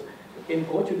 because in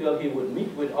Portugal he would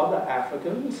meet with other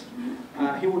Africans.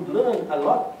 He would learn a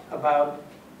lot about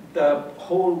the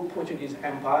whole Portuguese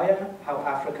empire, how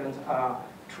Africans are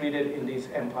treated in this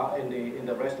empire, in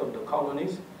the rest of the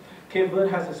colonies. Cape Verde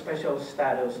has a special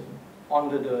status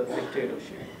under the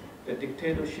dictatorship. The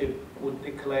dictatorship would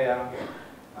declare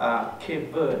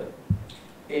Cape Verde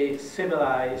a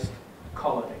civilized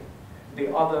colony.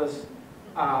 The others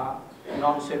are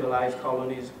non-civilized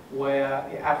colonies where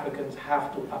the Africans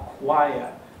have to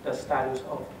acquire the status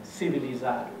of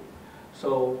civilizado.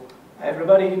 So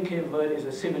everybody in Cape Verde is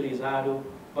a civilizado,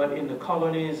 but in the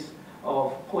colonies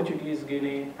of Portuguese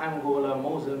Guinea, Angola,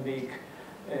 Mozambique,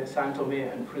 Saint Tome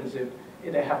and Principe,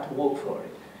 they have to work for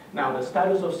it. Now, the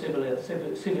status of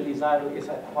civilizado is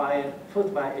acquired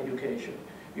first by education.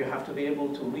 You have to be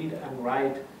able to read and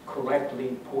write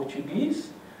correctly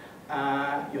Portuguese.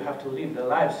 You have to live the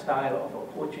lifestyle of a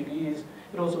Portuguese.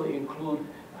 It also includes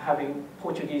having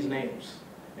Portuguese names.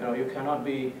 You cannot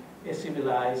be a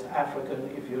civilized African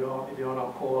if you're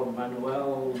not called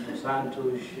Manuel dos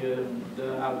Santos, de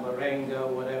Alvarenga,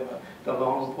 whatever, the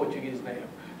long Portuguese name.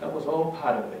 That was all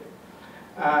part of it.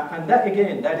 And that,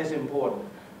 again, that is important,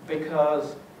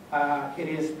 because it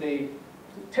is the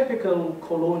typical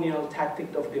colonial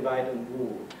tactic of divide and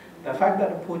rule. The fact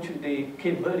that the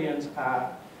Cape Verdeans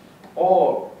are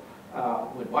all,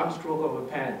 with one stroke of a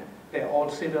pen, they're all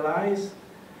civilized,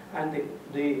 and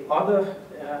the other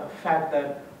fact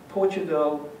that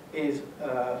Portugal is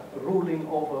ruling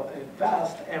over a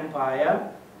vast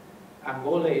empire.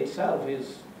 Angola itself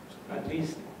is at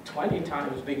least 20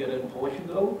 times bigger than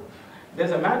Portugal.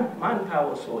 There's a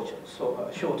manpower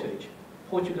shortage.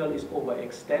 Portugal is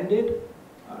overextended.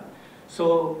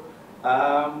 So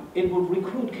it would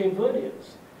recruit Cape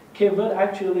Verdeans. Cape Verde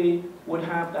actually would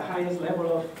have the highest level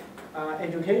of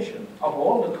education of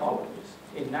all the colonies.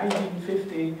 In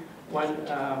 1950, when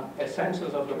a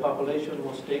census of the population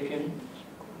was taken,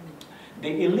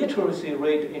 the illiteracy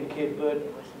rate in Cape Verde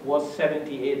was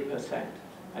 78%.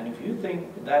 And if you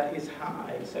think that is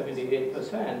high,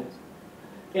 78%,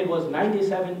 it was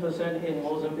 97% in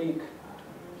Mozambique,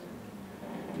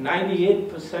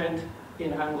 98%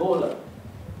 in Angola,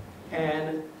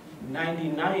 and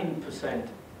 99%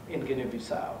 in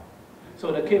Guinea-Bissau.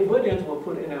 So the Cape Verdeans were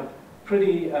put in a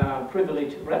pretty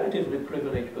relatively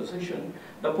privileged position.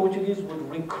 The Portuguese would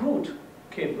recruit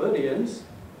Cape Verdeans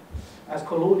as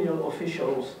colonial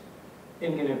officials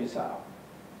in Guinea-Bissau.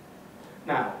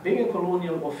 Now, being a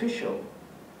colonial official,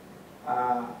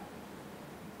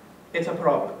 it's a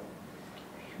problem,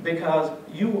 because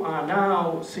you are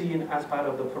now seen as part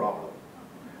of the problem,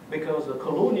 because the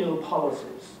colonial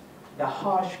policies, the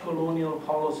harsh colonial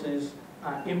policies,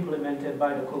 are implemented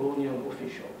by the colonial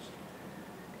officials.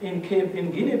 In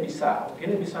Guinea-Bissau,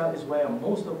 Guinea-Bissau is where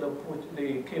most of the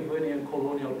Cape Verdean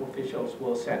colonial officials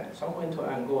were sent. Some went to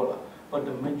Angola, but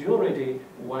the majority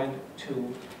went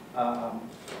to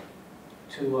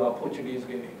Portuguese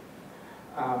Guinea.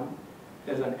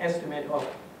 There's an estimate of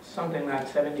something like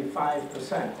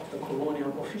 75% of the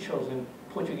colonial officials in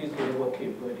Portuguese Guinea were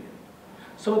Cape Verdean.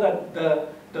 So that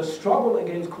the struggle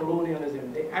against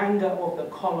colonialism, the anger of the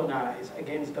colonized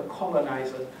against the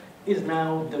colonizers, is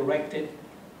now directed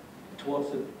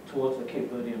towards the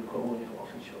Cape Verdean colonial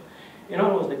official. In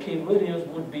other words, the Cape Verdeans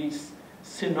would be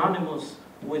synonymous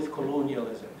with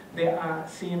colonialism. They are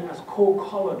seen as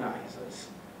co-colonizers.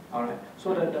 All right,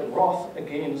 so that the wrath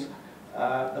against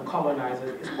the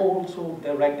colonizer is also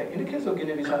directed. In the case of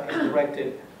Guinea-Bissau, it's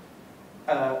directed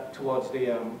towards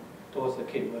the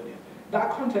Cape Verdean. That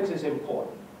context is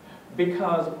important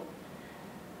because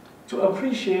to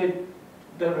appreciate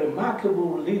the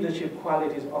remarkable leadership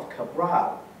qualities of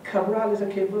Cabral. Cabral is a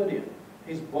Cape Verdean.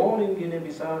 He's born in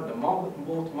Guinea-Bissau.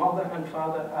 Both mother and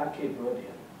father are Cape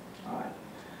Verdean. All right,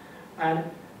 and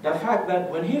the fact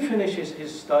that when he finishes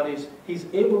his studies, he's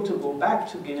able to go back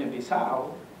to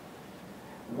Guinea-Bissau,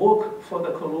 work for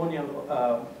the colonial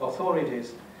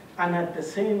authorities, and at the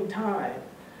same time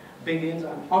begins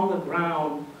an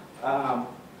underground,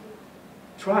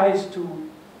 tries to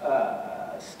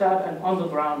start an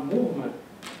underground movement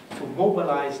to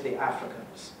mobilize the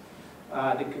Africans,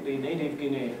 the native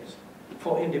Guineans,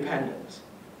 for independence.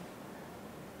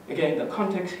 Again, the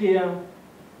context here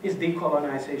is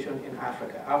decolonization in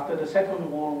Africa. After the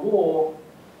Second World War,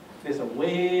 there's a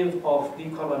wave of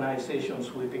decolonization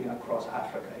sweeping across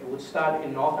Africa. It would start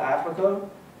in North Africa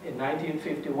in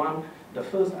 1951. The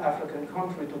first African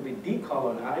country to be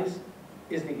decolonized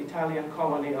is the Italian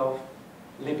colony of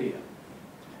Libya.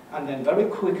 And then very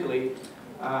quickly,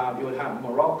 you would have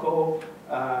Morocco,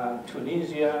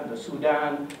 Tunisia, the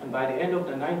Sudan, and by the end of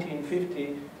the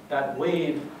 1950s, that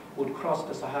wave would cross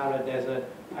the Sahara Desert,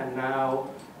 and now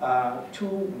 2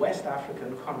 West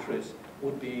African countries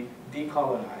would be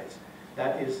decolonized.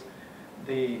 That is,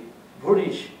 the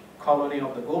British colony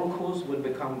of the Gold Coast would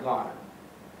become Ghana.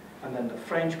 And then the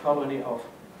French colony of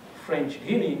French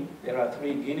Guinea, there are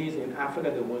 3 Guineas in Africa,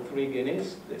 there were 3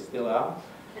 Guineas, there still are.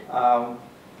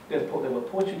 There were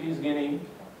Portuguese Guinea,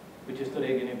 which is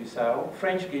today Guinea-Bissau,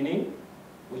 French Guinea,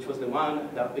 which was the one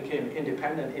that became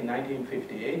independent in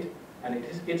 1958, and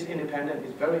its independence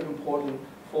is very important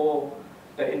for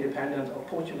the independence of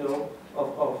Portugal,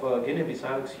 of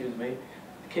Guinea-Bissau, excuse me,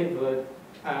 Cape Verde,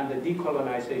 and the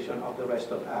decolonization of the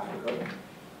rest of Africa.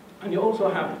 And you also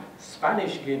have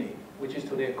Spanish Guinea, which is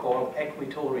today called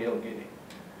Equatorial Guinea.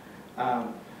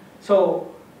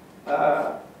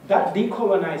 That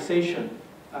decolonization,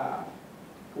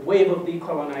 wave of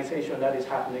decolonization that is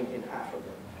happening in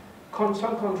Africa.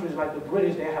 Some countries like the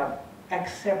British, they have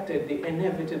accepted the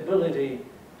inevitability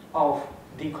of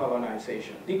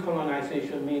decolonization.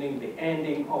 Decolonization meaning the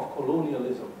ending of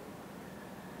colonialism.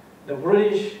 The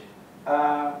British,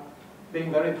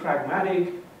 being very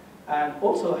pragmatic and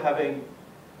also having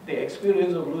the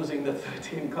experience of losing the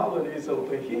 13 colonies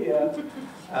over here,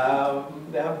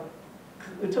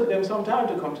 it took them some time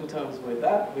to come to terms with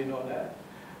that, we know that.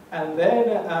 And then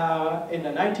in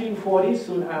the 1940s,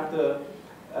 soon after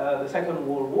the Second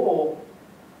World War,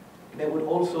 they would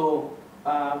also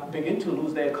begin to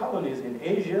lose their colonies in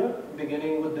Asia,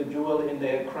 beginning with the jewel in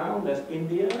their crown, that's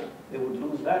India. They would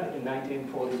lose that in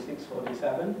 1946,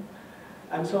 47.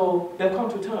 And so they've come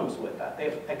to terms with that.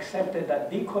 They've accepted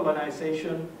that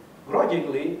decolonization,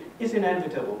 grudgingly, is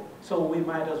inevitable. So we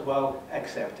might as well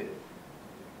accept it.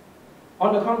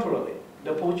 On the contrary,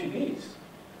 the Portuguese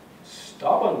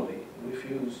stubbornly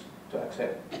refuse to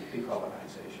accept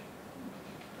decolonization.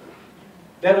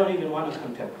 They don't even want to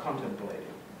contemplate it.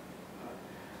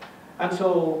 And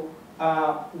so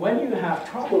when you have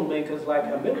troublemakers like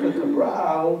Amilcar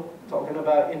Cabral talking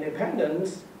about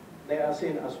independence, they are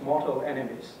seen as mortal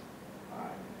enemies.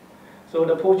 So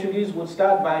the Portuguese would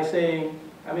start by saying,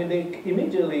 I mean, they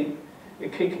immediately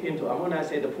kick into, and when I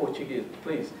say the Portuguese,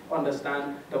 please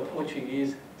understand the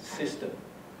Portuguese system.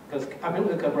 Because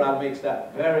Amilcar Cabral makes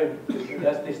that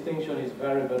that distinction is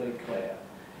very, very clear.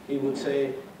 He would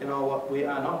say, you know what, we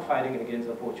are not fighting against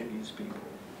the Portuguese people.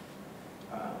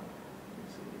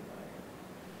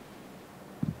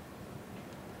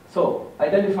 So,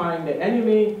 identifying the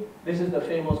enemy, this is the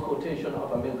famous quotation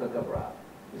of Amilcar Cabral.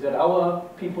 He said, our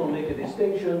people make a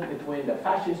distinction between the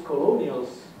fascist colonial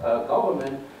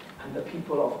government and the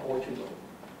people of Portugal.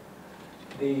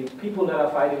 The people that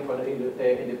are fighting for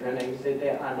their independence, they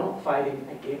are not fighting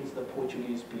against the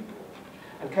Portuguese people.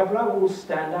 And Cabral will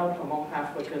stand out among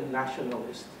African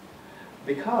nationalists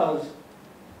because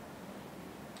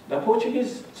the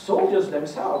Portuguese soldiers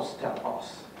themselves tell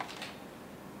us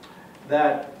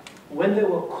that when they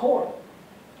were caught,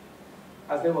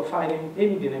 as they were fighting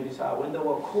in Guinea-Bissau, when they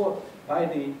were caught by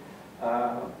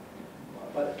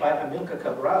Amilcar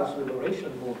Cabral's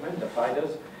liberation movement, the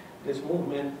fighters, this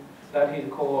movement that he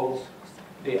calls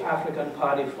the African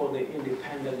Party for the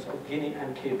Independence of Guinea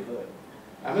and Cape Verde.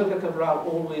 Amilcar Cabral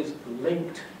always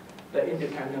linked the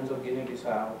independence of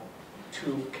Guinea-Bissau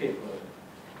to Cape Verde,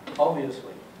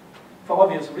 obviously, for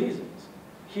obvious reasons.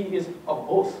 He is of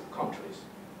both countries,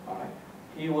 all right?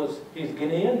 He's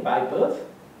Guinean by birth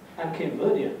and Cape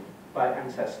Verdean by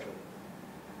ancestry.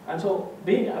 And so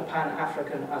being a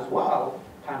Pan-African as well,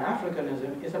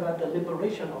 Pan-Africanism is about the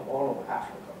liberation of all of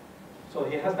Africa. So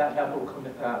he has that double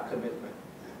commitment.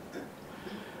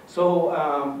 So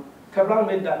Cabral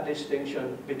made that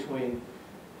distinction between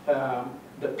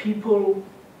the people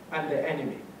and the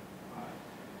enemy.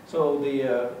 So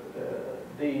the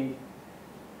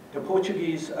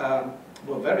Portuguese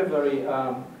were very, very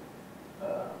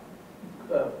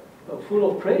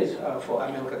full of praise for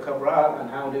Amilcar Cabral and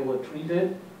how they were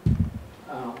treated.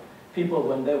 People,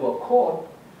 when they were caught,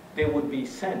 they would be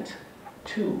sent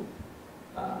to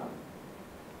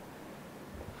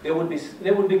they would be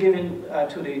given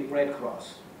to the Red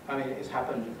Cross. I mean, it's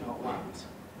happened not once.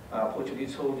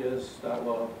 Portuguese soldiers that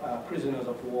were prisoners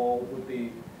of war would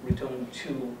be returned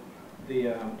to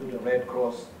the Red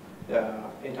Cross,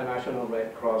 International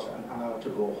Red Cross, and allowed to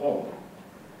go home.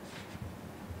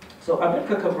 So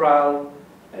Amilcar Cabral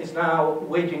is now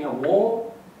waging a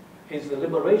war. His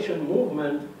liberation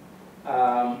movement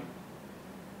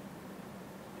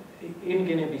in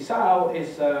Guinea-Bissau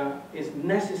is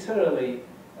necessarily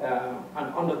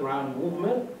an underground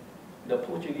movement. The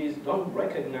Portuguese don't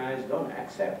recognize, don't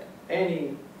accept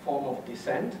any form of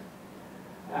dissent.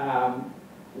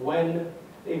 When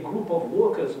a group of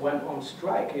workers went on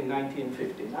strike in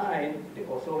 1959, the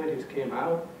authorities came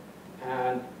out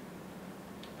and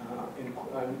in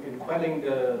quelling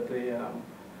the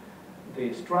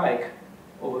strike,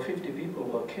 over 50 people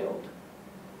were killed.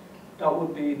 That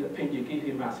would be the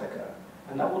Pinjigiti massacre.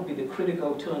 And that would be the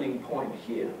critical turning point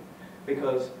here,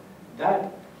 because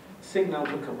that signaled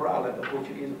to Cabral that the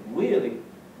Portuguese really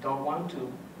don't want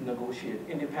to negotiate.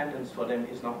 Independence for them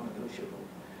is not negotiable.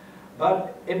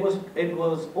 But it was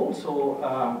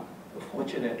also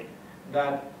fortunate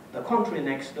that the country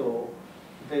next door,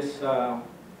 this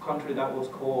country that was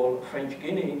called French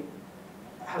Guinea,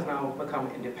 has now become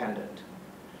independent.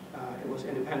 It was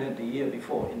independent the year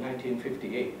before, in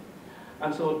 1958.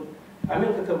 And so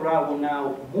Amilcar Cabral will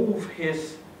now move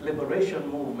his liberation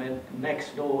movement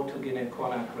next door to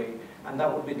Guinea-Conakry, and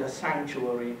that would be the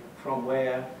sanctuary from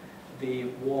where the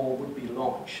war would be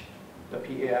launched. The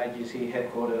PAIGC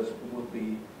headquarters would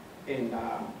be in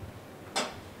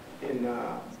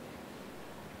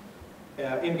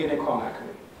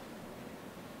Guinea-Conakry.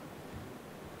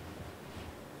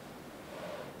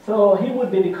 So he would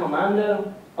be the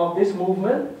commander of this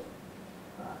movement.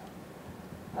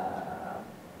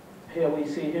 Here we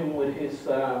see him with his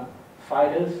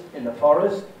fighters in the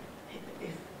forest.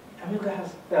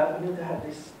 Amilcar had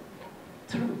this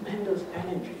tremendous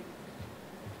energy.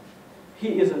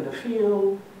 He is in the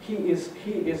field. He is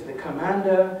the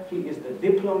commander. He is the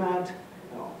diplomat.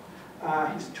 You know,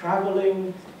 he's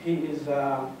traveling. He is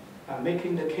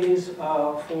making the case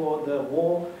for the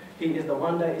war. He is the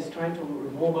one that is trying to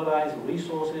mobilize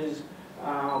resources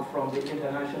from the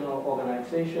international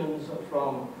organizations,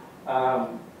 from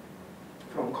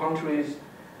countries.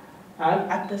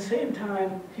 And at the same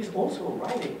time, he's also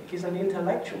writing. He's an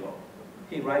intellectual.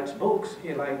 He writes books.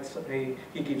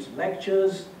 He gives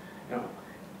lectures. You know,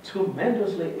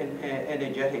 tremendously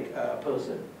energetic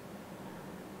person.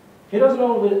 He doesn't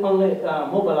only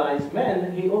mobilize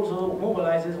men, he also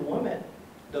mobilizes women.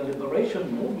 The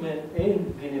liberation movement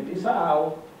in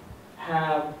Guinea-Bissau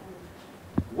have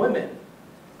women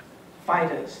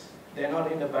fighters. They're not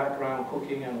in the background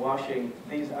cooking and washing.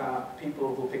 These are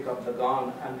people who pick up the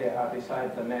gun and they are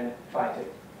beside the men fighting.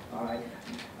 All right?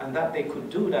 And that they could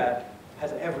do that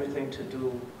has everything to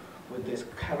do with this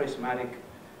charismatic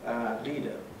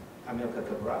leader, Amilcar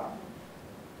Cabral.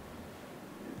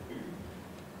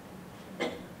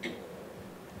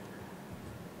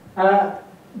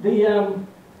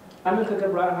 Amilcar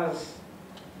Cabral has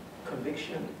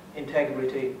conviction,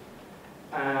 integrity,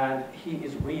 and he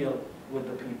is real with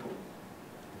the people.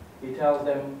 He tells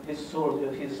them, his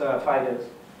soldiers, his fighters,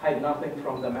 hide nothing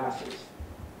from the masses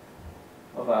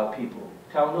of our people.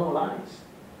 Tell no lies.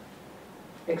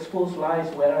 Expose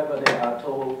lies wherever they are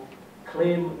told.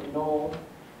 Claim no,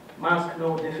 mask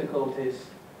no difficulties,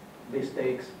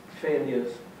 mistakes,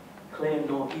 failures. Claim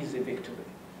no easy victories.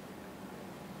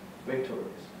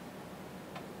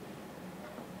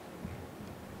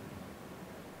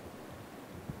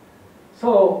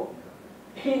 So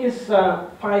he is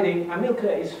fighting,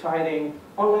 Amilcar is fighting,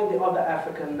 unlike the other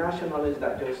African nationalists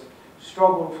that just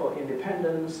struggle for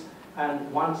independence,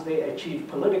 and once they achieve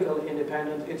political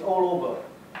independence, it's all over.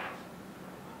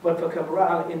 But for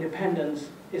Cabral, independence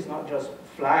is not just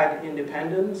flag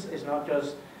independence, it's not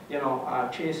just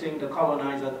chasing the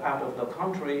colonizers out of the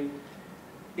country.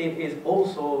 It is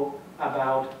also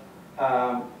about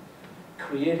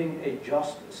creating a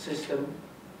just system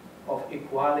of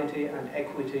equality and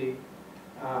equity,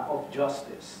 of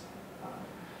justice.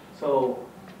 So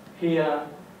here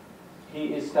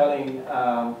he is telling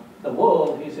the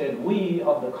world, he said, we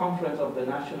of the Conference of the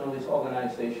Nationalist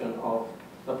Organization of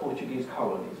the Portuguese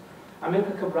colonies.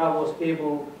 Amilcar Cabral was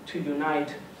able to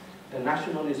unite the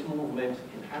nationalist movement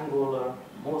in Angola,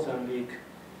 Mozambique,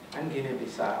 and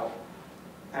Guinea-Bissau,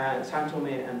 and São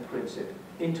Tomé and Príncipe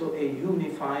into a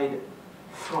unified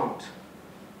front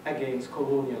against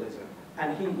colonialism.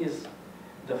 And he is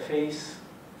the face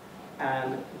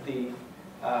and the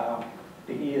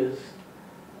ears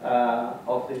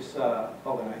of this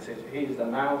organization. He is the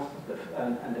mouth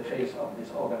and the face of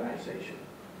this organization.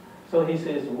 So he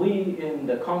says, we in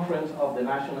the Conference of the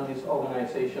Nationalist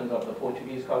Organizations of the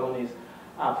Portuguese colonies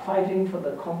are fighting for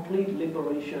the complete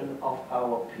liberation of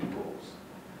our peoples.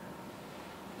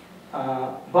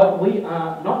 But we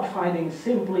are not fighting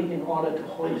simply in order to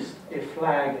hoist a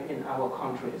flag in our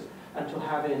countries and to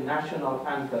have a national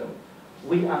anthem.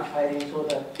 We are fighting so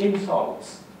that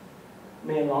insults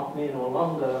may no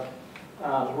longer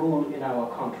rule in our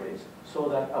countries, so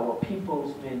that our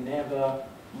peoples may never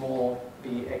more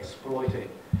be exploited.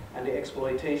 And the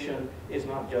exploitation is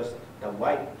not just the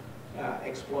white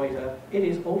exploiter, it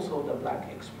is also the black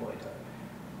exploiter.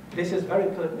 This is very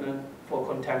pertinent for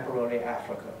contemporary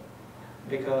Africa,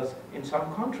 because in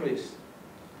some countries,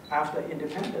 after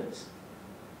independence,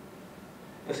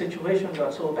 the situation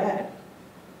got so bad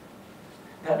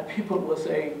that people were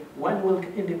saying, when will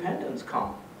independence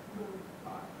come?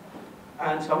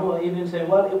 And some were even saying,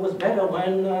 well, it was better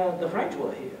when the French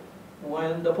were here,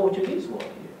 when the Portuguese were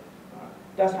here.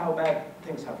 That's how bad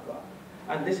things have got.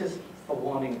 And this is a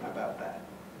warning about that.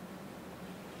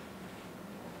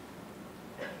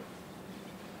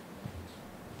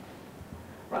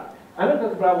 Right.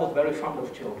 Amilcar Cabral was very fond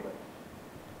of children.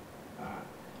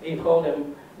 He called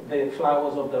them the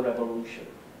flowers of the revolution.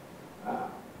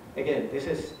 Again, this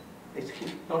is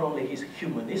not only his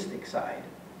humanistic side,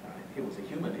 he was a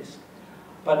humanist,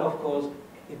 but of course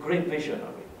a great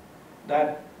visionary,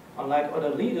 that unlike other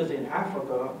leaders in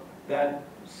Africa that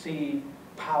see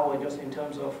power just in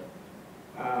terms of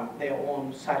their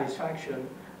own satisfaction,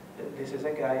 this is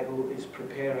a guy who is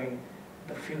preparing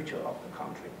the future of the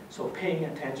country. So paying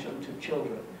attention to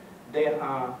children, they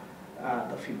are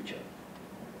the future.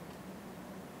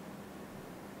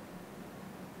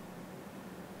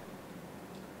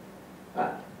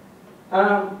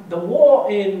 The war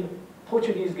in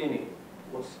Portuguese Guinea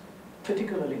was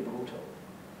particularly brutal.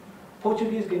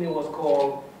 Portuguese Guinea was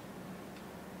called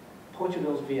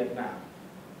Portugal's Vietnam.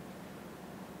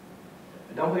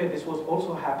 Don't forget, this was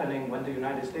also happening when the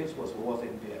United States was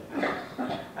in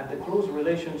Vietnam. And the close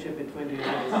relationship between the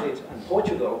United States and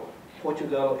Portugal,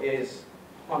 Portugal is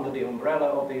under the umbrella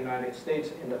of the United States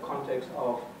in the context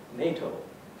of NATO,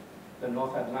 the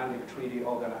North Atlantic Treaty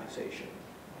Organization.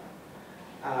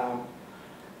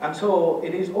 And so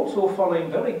it is also following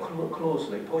very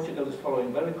closely, Portugal is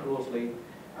following very closely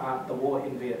the war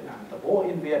in Vietnam. The war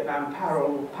in Vietnam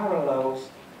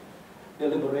parallels the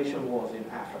liberation wars in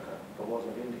Africa, the wars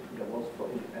for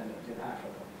independence in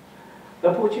Africa.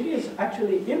 The Portuguese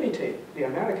actually imitate the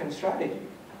American strategy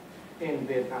in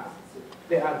Vietnam.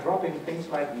 They are dropping things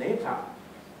like napalm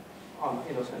on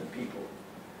innocent people.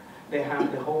 They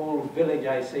have the whole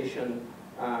villagization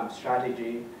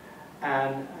strategy,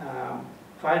 and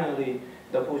finally,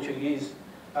 the Portuguese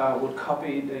would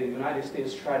copy the United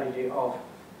States strategy of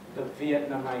the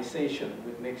Vietnamization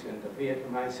with Nixon, the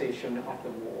Vietnamization of the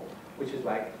war, which is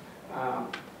like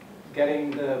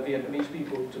getting the Vietnamese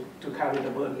people to carry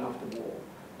the burden of the war.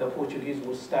 The Portuguese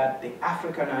will start the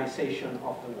Africanization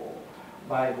of the war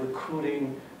by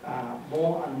recruiting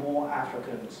more and more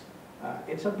Africans.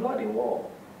 It's a bloody war,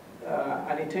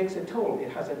 and it takes a toll.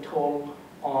 It has a toll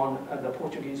on the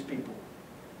Portuguese people.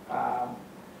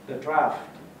 The draft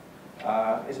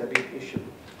is a big issue.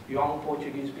 Young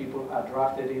Portuguese people are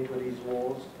drafted into these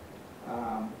wars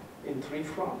in 3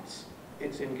 fronts.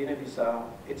 It's in Guinea-Bissau,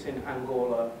 it's in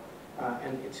Angola,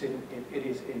 and it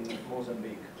is in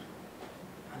Mozambique.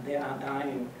 And they are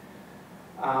dying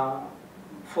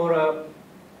for a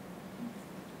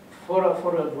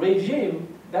regime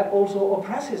that also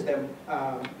oppresses them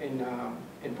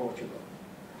in Portugal.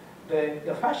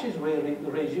 The fascist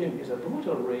regime is a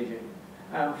brutal regime.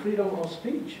 Freedom of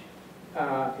speech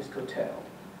is curtailed.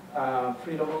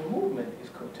 Freedom of movement is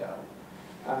curtailed.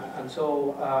 And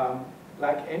so,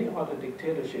 like any other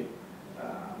dictatorship,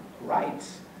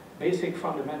 rights, basic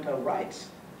fundamental rights,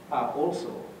 are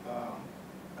also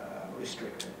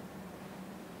restricted.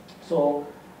 So,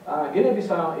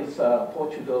 Guinea-Bissau is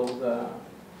Portugal's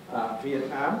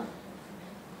Vietnam.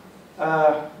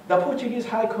 The Portuguese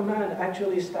High Command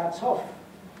actually starts off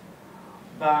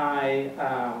by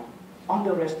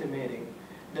underestimating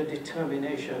the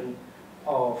determination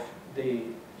of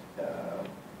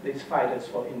these fighters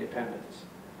for independence.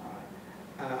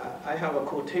 I have a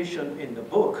quotation in the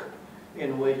book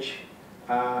in which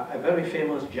a very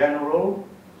famous general,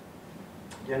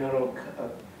 General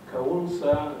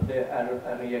Caúlsa de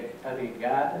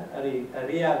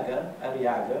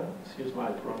Arriaga, excuse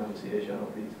my pronunciation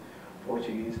of these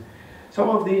Portuguese. Some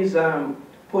of these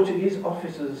Portuguese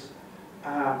officers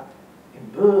are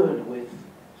imbued with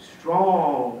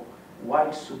strong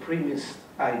white supremacist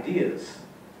ideas,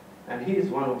 and he is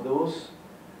one of those.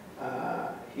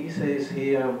 He says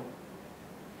here,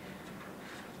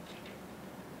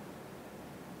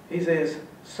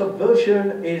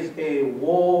 subversion is a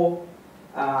war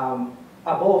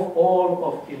above all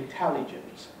of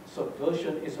intelligence.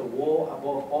 Subversion is a war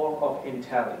above all of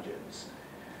intelligence.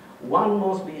 One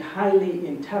must be highly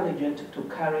intelligent to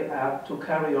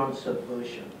carry on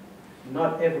subversion.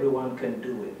 Not everyone can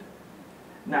do it.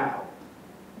 Now,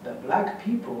 the black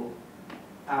people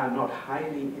are not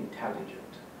highly intelligent.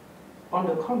 On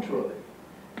the contrary,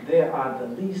 they are the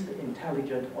least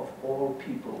intelligent of all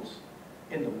peoples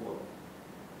in the world.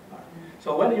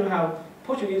 So when you have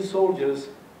Portuguese soldiers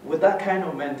with that kind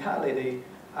of mentality,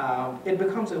 it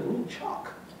becomes a rude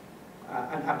shock.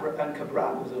 And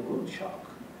Cabral was a rude shock.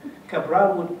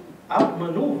 Cabral would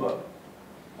outmaneuver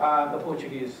the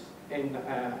Portuguese in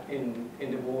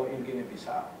the war in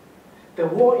Guinea-Bissau. The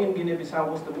war in Guinea-Bissau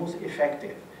was the most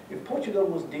effective. If Portugal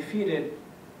was defeated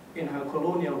in her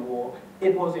colonial war,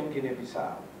 it was in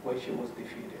Guinea-Bissau where she was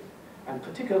defeated, and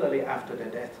particularly after the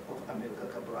death of Amilcar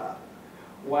Cabral,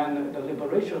 when the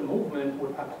liberation movement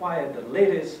would acquire the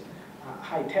latest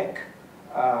high-tech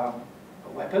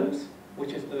weapons,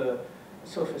 which is the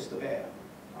surface-to-air.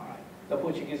 The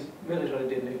Portuguese military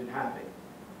didn't even have it,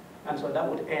 and so that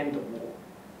would end the war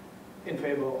in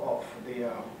favor of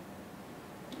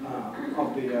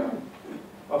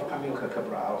Amilcar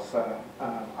Cabral's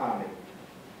army.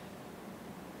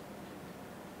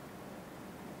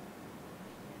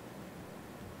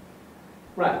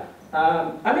 Right.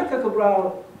 Amilcar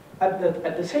Cabral,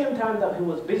 at the same time that he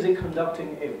was busy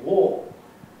conducting a war,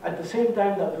 at the same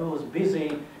time that he was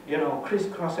busy,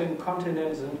 crisscrossing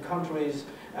continents and countries,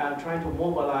 trying to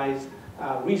mobilize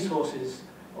resources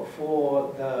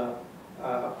for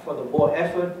the war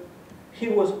effort, he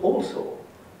was also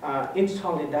in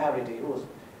solidarity. He was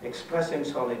expressing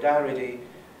solidarity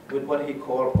with what he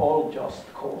called all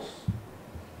just cause.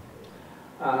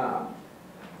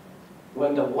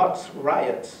 When the Watts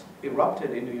riots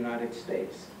erupted in the United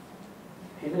States,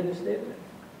 he made a statement.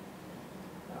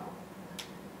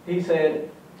 He said,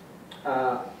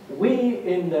 we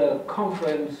in the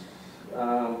conference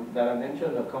that I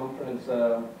mentioned, the conference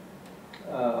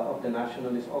of the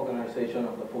Nationalist Organization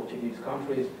of the Portuguese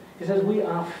countries, he says, we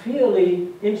are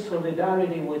fiercely in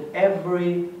solidarity with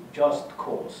every just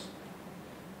cause.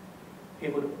 He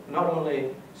would not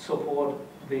only support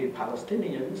the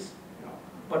Palestinians,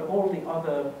 but all the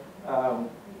other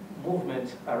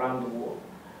movements around the world.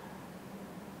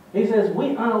 He says,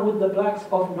 we are with the blacks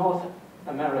of North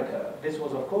America. This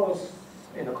was, of course,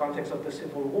 in the context of the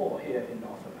Civil War here in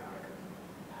North America.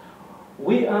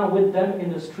 We are with them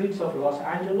in the streets of Los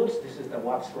Angeles. This is the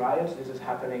Watts riots. This is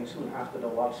happening soon after the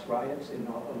Watts riots in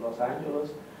Los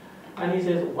Angeles. And he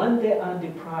says, when they are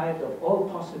deprived of all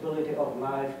possibility of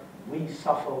life, we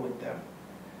suffer with them.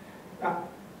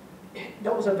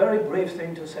 That was a very brave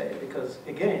thing to say, because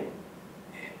again,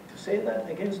 to say that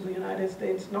against the United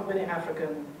States, not many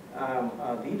African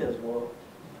leaders were,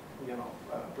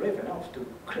 brave enough to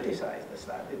criticize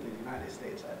the United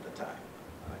States at the time.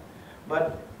 Right?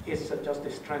 But it's just the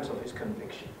strength of his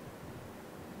conviction.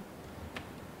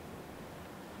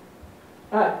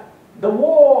 The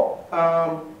war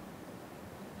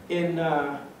in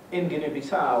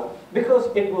Guinea-Bissau, because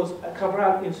it was,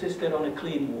 Cabral insisted on a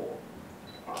clean war.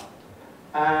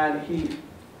 And he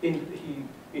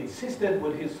insisted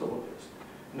with his soldiers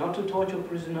not to torture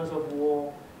prisoners of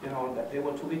war, that they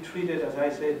were to be treated, as I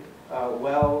said,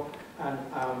 well, and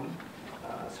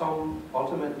some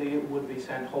ultimately would be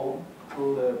sent home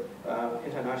through the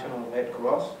International Red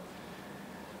Cross.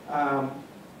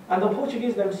 And the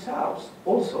Portuguese themselves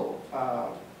also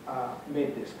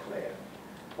made this clear.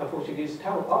 The Portuguese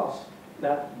tell us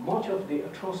that much of the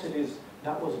atrocities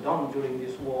that was done during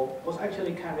this war was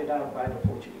actually carried out by the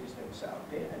Portuguese themselves.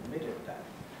 They admitted that.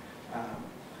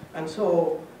 And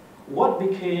so what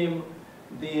became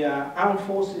the armed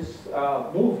forces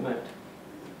movement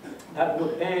that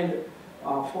would end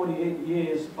 48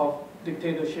 years of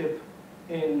dictatorship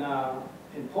in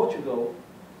Portugal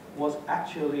was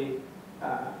actually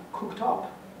cooked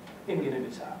up in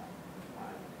Guinea-Bissau.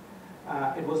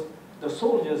 It was the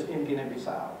soldiers in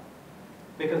Guinea-Bissau,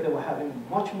 because they were having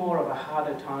much more of a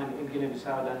harder time in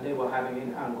Guinea-Bissau than they were having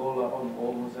in Angola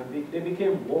or Mozambique. They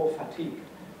became war fatigued.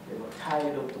 They were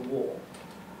tired of the war.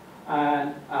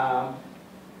 And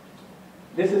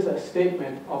this is a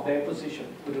statement of their position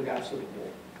with regards to the war.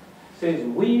 It says,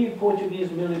 we Portuguese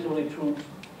military troops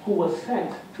who were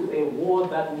sent to a war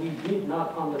that we did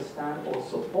not understand or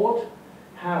support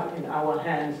have in our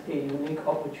hands a unique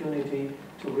opportunity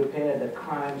to repair the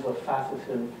crimes of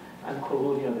fascism and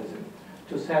colonialism,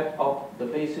 to set up the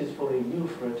basis for a new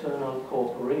fraternal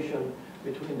cooperation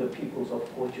between the peoples of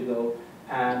Portugal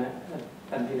and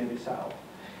Guinea-Bissau.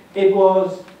 It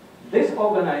was this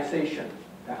organization,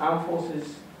 the Armed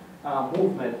Forces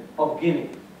Movement of Guinea,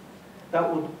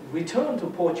 that would return to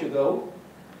Portugal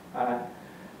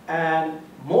and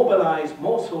mobilize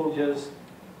more soldiers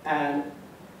and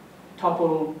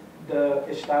topple the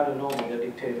Estado Novo, the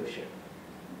dictatorship.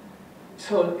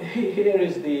 So here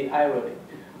is the irony.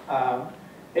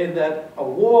 In that a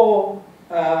war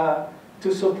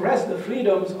to suppress the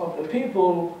freedoms of the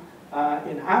people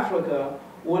in Africa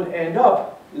would end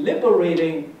up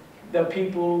liberating the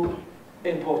people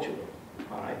in Portugal.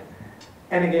 All right?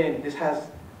 And again, this has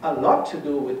a lot to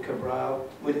do with Cabral,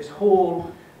 with his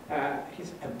whole,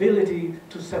 his ability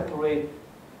to separate,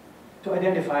 to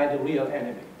identify the real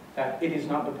enemy. That it is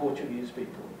not the Portuguese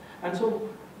people. And so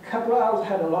Cabral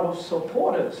had a lot of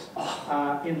supporters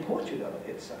in Portugal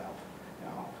itself.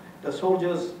 The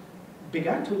soldiers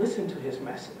began to listen to his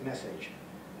message,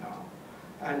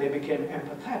 and they became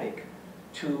empathetic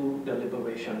to the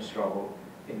liberation struggle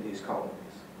in these colonies.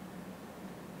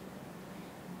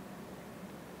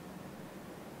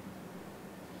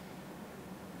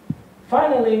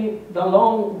 Finally, the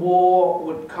long war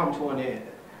would come to an end.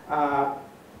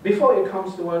 Before it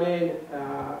comes to an end,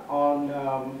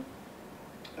 on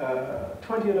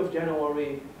 20th of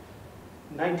January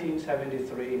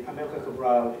 1973, Amilcar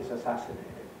Cabral is assassinated.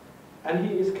 And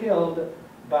he is killed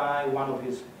by one of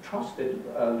his trusted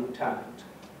lieutenants,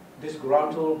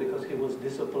 disgruntled because he was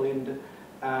disciplined,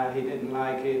 he didn't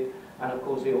like it, and of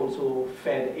course he also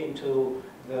fed into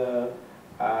the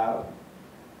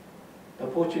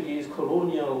Portuguese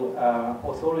colonial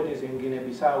authorities in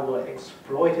Guinea-Bissau were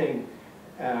exploiting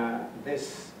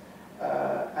this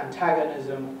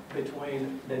antagonism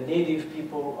between the native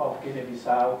people of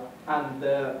Guinea-Bissau and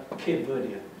the Cape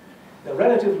Verdean. The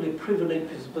relatively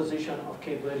privileged position of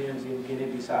Cape Verdeans in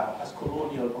Guinea-Bissau as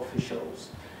colonial officials,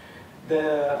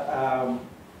 the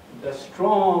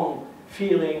strong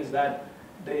feelings that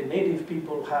the native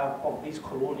people have of these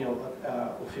colonial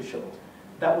officials,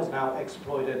 that was now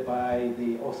exploited by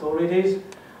the authorities.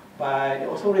 The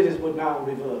authorities would now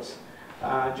reverse.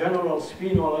 General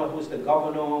Spinola, who's the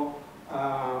governor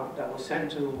that was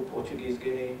sent to Portuguese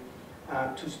Guinea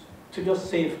to just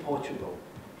save Portugal,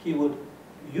 he would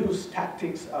use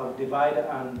tactics of divide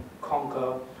and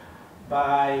conquer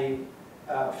by,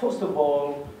 first of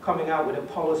all, coming out with a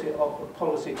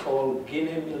policy called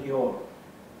Guinea Miglior,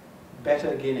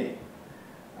 Better Guinea.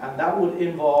 And that would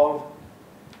involve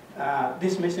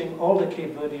dismissing all the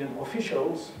Cape Verdean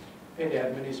officials in the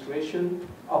administration,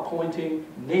 appointing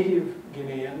native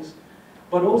Guineans,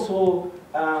 but also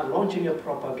launching a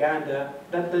propaganda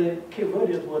that the Cape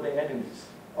Verdeans were the enemies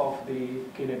of the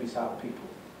Guinea-Bissau people.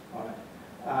 All right.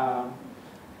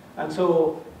 And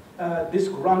so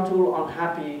disgruntled,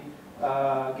 unhappy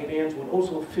Guineans would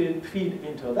also feed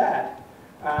into that,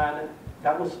 and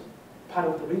that was part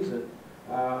of the reason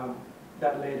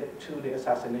that led to the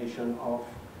assassination of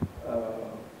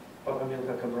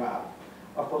Amilcar Cabral.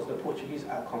 Of course, the Portuguese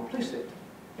are complicit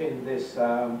in this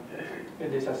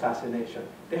assassination.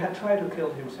 They had tried to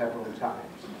kill him several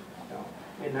times. You know,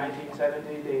 in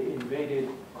 1970, they invaded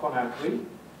Conakry,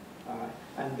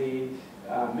 and the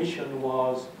mission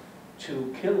was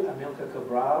to kill Amilcar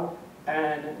Cabral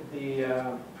and the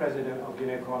president of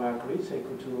Guinea-Conakry,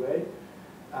 Sékou Touré.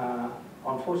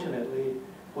 Unfortunately,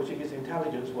 Portuguese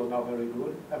intelligence was not very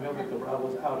good. Amilcar Cabral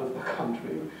was out of the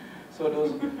country. So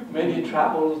those many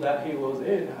troubles that he was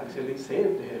in actually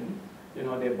saved him. You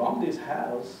know, they bombed his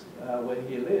house where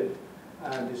he lived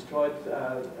and destroyed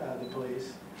the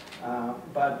place,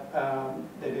 but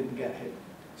they didn't get him.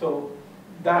 So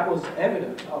that was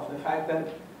evidence of the fact that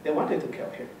they wanted to kill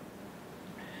him.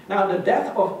 Now, the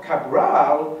death of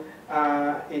Cabral,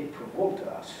 it provoked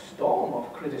a storm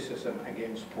of criticism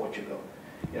against Portugal,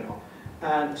 you know.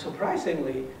 And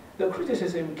surprisingly, the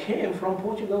criticism came from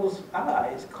Portugal's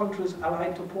allies, countries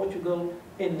allied to Portugal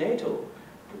in NATO,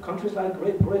 countries like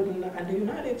Great Britain and the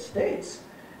United States.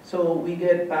 So we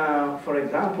get, for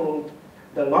example,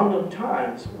 the London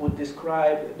Times would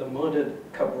describe the murdered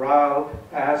Cabral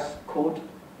as, quote,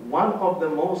 one of the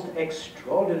most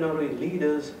extraordinary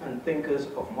leaders and thinkers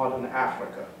of modern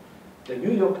Africa. The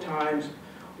New York Times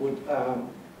would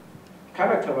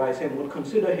characterize him, would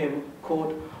consider him,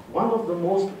 quote, one of the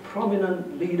most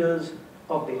prominent leaders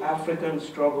of the African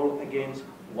struggle against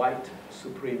white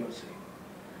supremacy.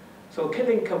 So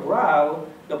killing Cabral,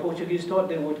 the Portuguese thought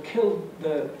they would kill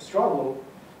the struggle,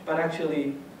 but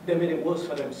actually they made it worse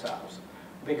for themselves,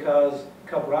 because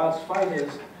Cabral's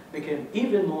fighters became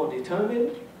even more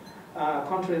determined.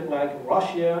 Countries like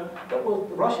Russia,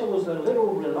 Russia was a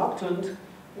little reluctant,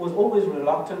 was always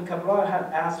reluctant. Cabral had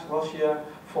asked Russia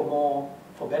for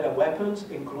better weapons,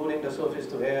 including the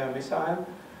surface-to-air missile.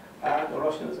 The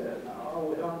Russians said, no,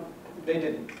 we don't. They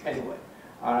didn't anyway.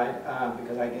 All right,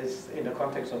 because I guess in the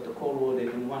context of the Cold War, they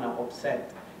didn't want to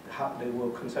upset. They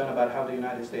were concerned about how the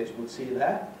United States would see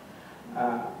that.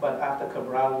 But after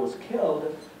Cabral was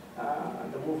killed,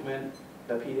 the movement,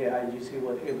 the PAIGC,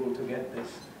 was able to get this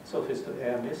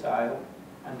surface-to-air missile,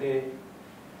 and they,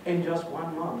 in just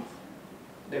 1 month,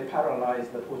 they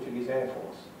paralyzed the Portuguese Air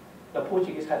Force. The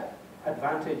Portuguese had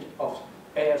advantage of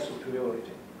air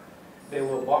superiority. They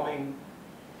were bombing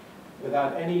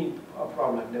without any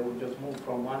problem. They would just move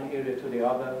from one area to the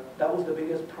other. That was the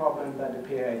biggest problem that the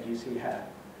PAIGC had.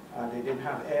 They didn't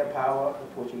have air power. The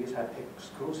Portuguese had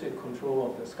exclusive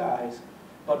control of the skies.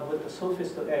 But with the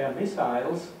surface-to-air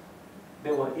missiles,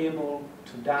 they were able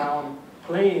to down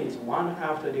planes one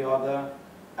after the other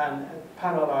and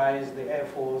paralyze the Air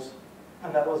Force,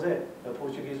 and that was it. The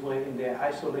Portuguese were in their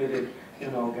isolated,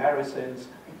 garrisons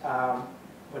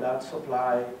without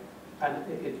supply,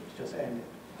 and it just ended.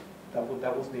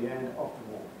 That was the end of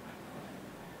the war.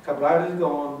 Cabral is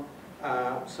gone,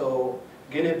 so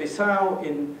Guinea-Bissau,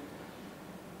 in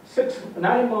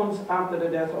 9 months after the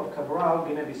death of Cabral,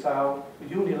 Guinea-Bissau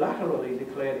unilaterally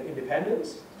declared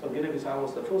independence. So Guinea-Bissau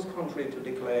was the first country to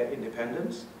declare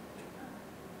independence.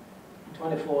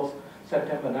 24th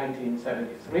September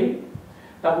 1973.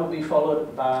 That would be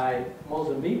followed by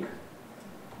Mozambique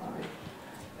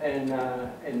in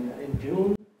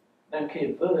June, then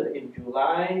Cape Verde in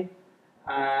July,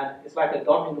 and it's like a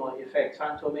domino effect,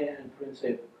 São Tomé and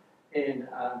Príncipe in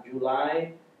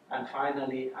July, and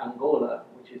finally Angola,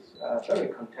 which is very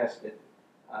contested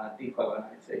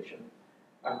decolonization,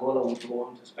 Angola would go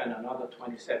on to spend another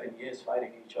 27 years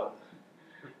fighting each other.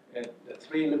 And the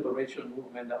three liberation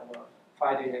movements that were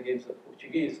fighting against the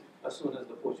Portuguese, as soon as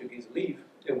the Portuguese leave,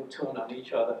 they would turn on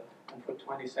each other, and for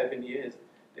 27 years,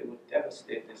 they would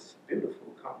devastate this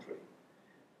beautiful country.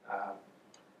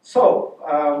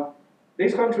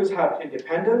 These countries have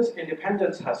independence.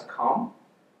 Independence has come.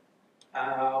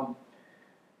 And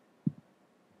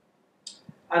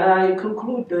I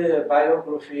conclude the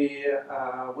biography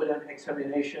with an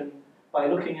examination by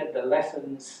looking at the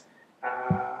lessons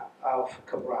of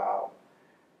Cabral.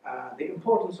 The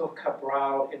importance of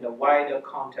Cabral in the wider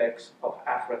context of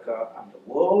Africa and the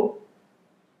world.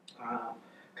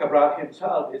 Cabral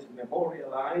himself is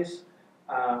memorialized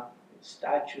in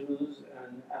statues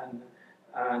and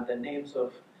the names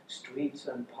of streets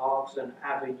and parks and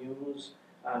avenues,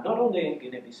 not only in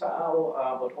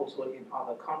Guinea-Bissau, but also in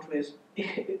other countries,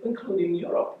 including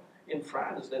Europe. In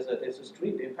France, there's a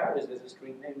street, in Paris, there's a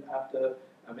street named after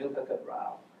Amilcar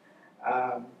Cabral.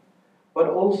 But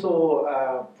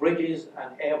also bridges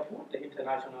and airport, the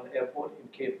international airport in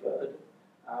Cape Verde,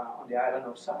 on the island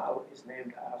of Sal, is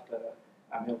named after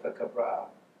Amilcar Cabral.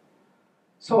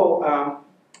 So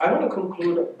I want to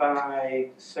conclude by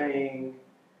saying,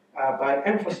 by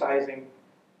emphasizing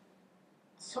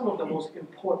some of the most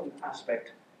important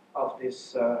aspects of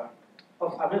this, of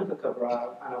Amilcar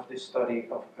Cabral and of this study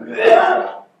of Amilcar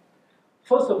Cabral.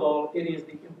 First of all, it is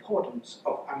the importance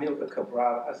of Amilcar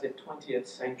Cabral as a 20th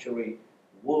century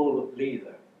world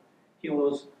leader. He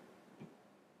was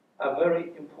a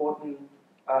very important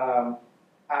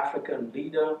African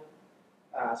leader.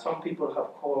 Some people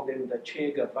have called him the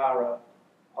Che Guevara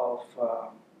of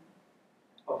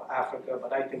Africa,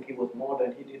 but I think he did more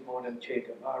than Che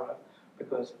Guevara,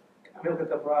 because Amilcar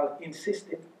Cabral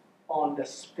insisted on the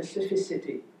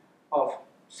specificity of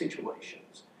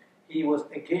situations. He was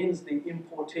against the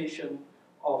importation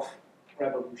of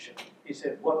revolution. He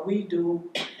said, what we do,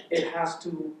 we have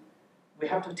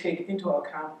to take into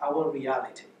account our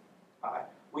reality.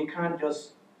 We can't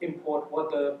just import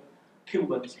what the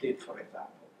Cubans did, for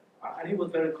example. And he was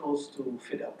very close to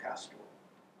Fidel Castro.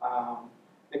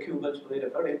 The Cubans played a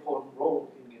very important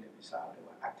role in Guinea-Bissau. They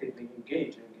were actively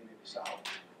engaged in Guinea-Bissau.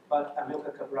 But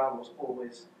Amilcar Cabral was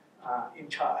always in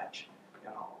charge,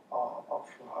 of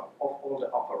all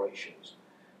the operations.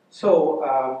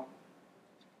 So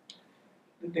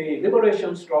the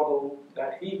liberation struggle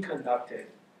that he conducted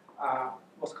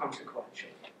was consequential.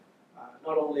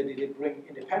 Not only did it bring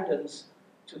independence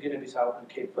to Guinea-Bissau and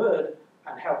Cape Verde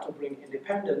and help to bring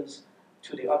independence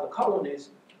to the other colonies,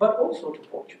 but also to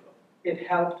Portugal. It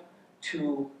helped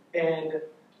to end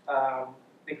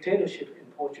dictatorship in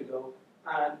Portugal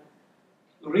and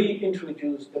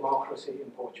reintroduce democracy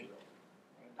in Portugal.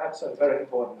 That's a very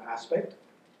important aspect.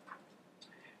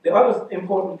 The other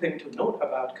important thing to note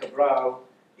about Cabral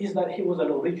is that he was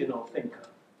an original thinker.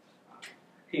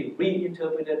 He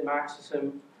reinterpreted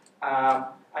Marxism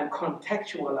and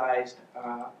contextualized,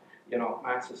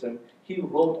 Marxism. He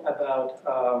wrote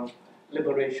about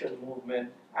liberation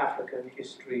movement, African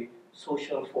history,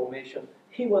 social formation.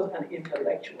 He was an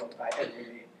intellectual by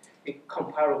every means,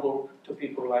 comparable to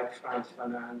people like Frantz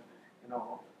Fanon,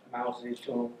 Mao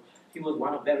Zedong. He was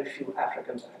one of very few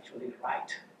Africans that actually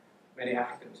write. Many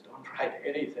Africans don't write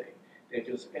anything. They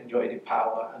just enjoy the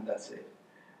power and that's it.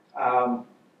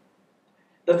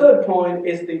 The third point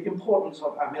is the importance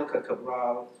of Amilcar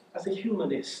Cabral as a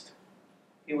humanist.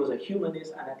 He was a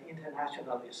humanist and an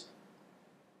internationalist.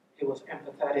 He was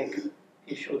empathetic,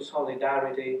 he showed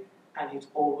solidarity, and it's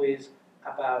always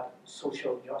about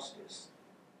social justice.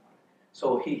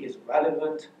 So he is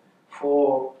relevant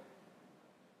for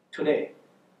today.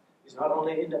 He's not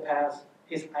only in the past,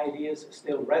 his ideas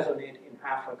still resonate in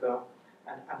Africa,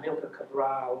 and Amilcar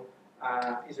Cabral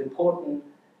is important,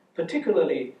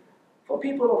 particularly for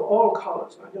people of all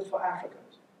colors, not just for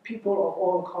Africans, people of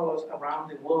all colors around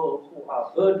the world who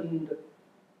are burdened,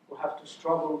 who have to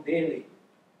struggle daily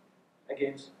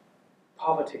against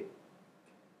poverty,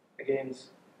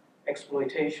 against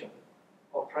exploitation,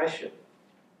 oppression,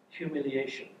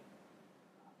 humiliation.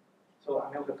 So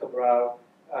Amilcar Cabral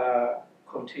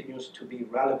continues to be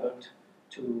relevant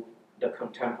to the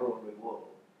contemporary world.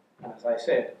 And as I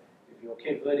said, if you're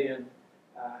Cape Verdean,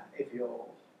 if you're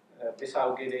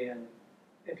Bissau Guinean,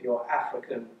 if you're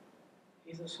African,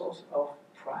 he's a source of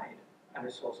pride and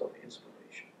a source of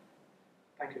inspiration.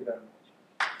 Thank you very much.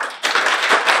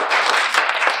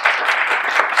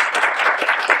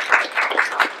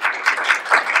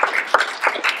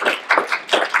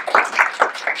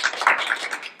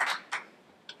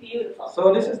 Beautiful.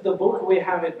 So this is the book. We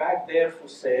have it back there for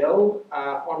sale.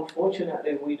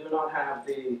 Unfortunately, we do not have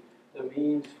the the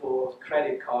means for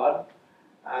credit card.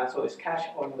 So it's cash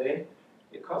only.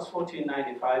 It costs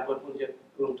 $14.95, but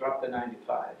we'll drop the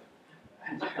 95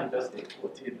 and just take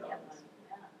 $14.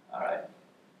 All right.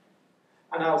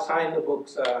 And I'll sign the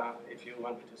books if you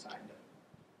want me to sign them.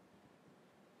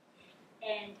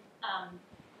 And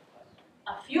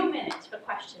a few minutes for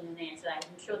question and answer. I'm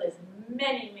sure there's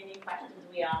many, many questions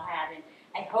we all have, and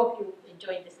I hope you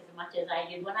enjoyed this as much as I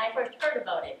did when I first heard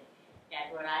about it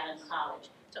at Rhode Island College.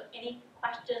 So any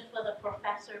questions for the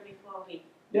professor before we?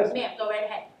 Yes. Ma'am, go right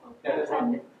ahead. Well, Yeah, that's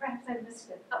one. perhaps I missed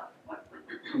it.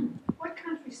 What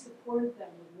countries supported them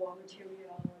with war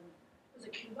material? And was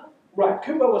it Cuba? Right,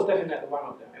 Cuba was definitely one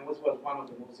of them. It was one of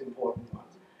the most important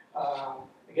ones.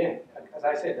 Again, as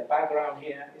I said, the background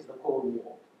here is the Cold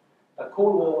War. The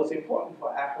Cold War was important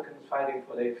for Africans fighting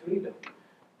for their freedom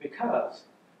because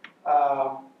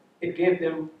it gave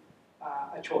them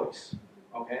a choice,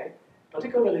 okay?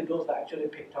 Particularly those that actually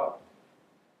picked up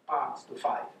arms to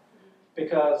fight.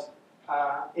 Because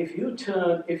if you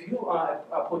are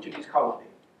a Portuguese colony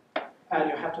and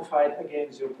you have to fight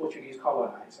against your Portuguese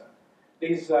colonizer,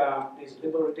 these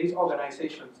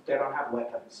organizations, they don't have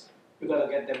weapons. You got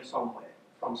to get them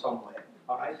from somewhere,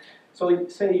 all right? So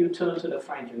say you turn to the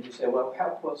French and you say, well,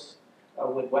 help us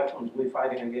with weapons, we're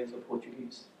fighting against the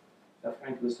Portuguese. The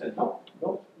French will say, no,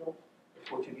 the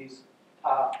Portuguese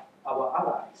are our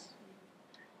allies.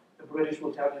 The British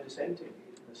will tell you the same thing.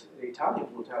 The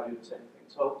Italians will tell you the same thing.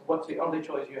 So what's the only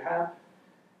choice you have?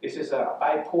 This is a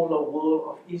bipolar world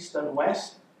of East and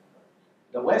West.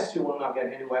 The West you will not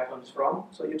get any weapons from,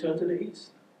 so you turn to the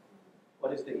East.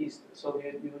 What is the East? The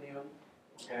Soviet Union,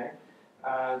 okay?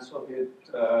 And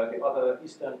the other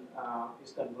Eastern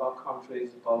Bloc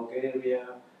countries, Bulgaria,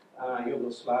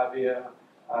 Yugoslavia,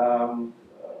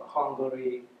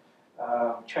 Hungary,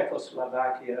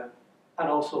 Czechoslovakia, and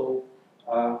also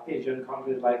Asian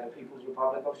countries like the People's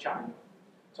Republic of China.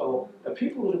 So the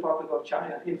People's Republic of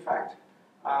China, in fact,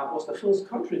 was the first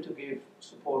country to give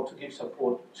support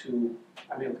to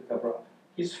Amilcar Cabral.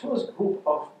 His first group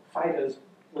of fighters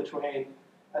were trained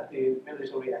at the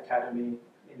military academy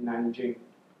in Nanjing.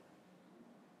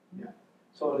 Yeah.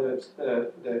 So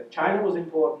the China was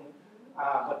important,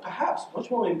 but perhaps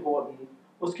much more important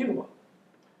was Cuba,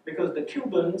 because the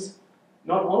Cubans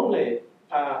not only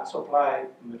supply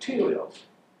materials.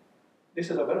 This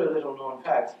is a very little known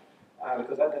fact,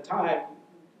 because at the time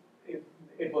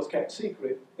it was kept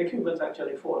secret. The Cubans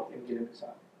actually fought in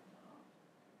Guinea-Bissau.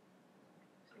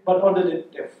 But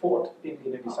they fought in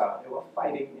Guinea-Bissau. They were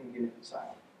fighting in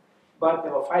Guinea-Bissau. But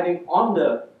they were fighting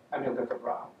under Amilcar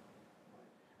Cabral.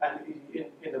 And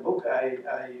in the book, I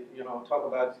talk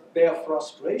about their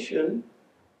frustration,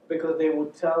 because they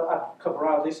would tell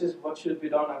Cabral, this is what should be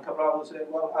done, and Cabral would say,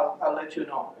 well, I'll let you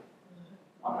know.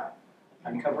 All right.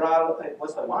 And Cabral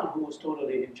was the one who was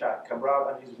totally in charge. Cabral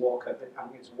and his war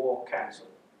council.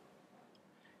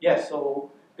 Yes,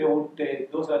 so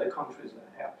those are the countries that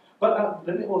have. But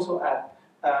let me also add,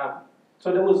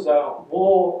 so there was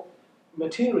war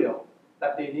material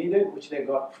that they needed, which they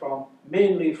got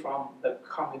mainly from the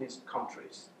communist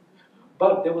countries.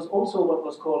 But there was also what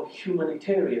was called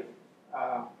humanitarian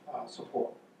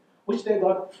support, which they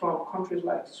got from countries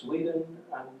like Sweden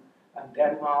and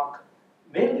Denmark,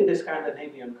 mainly the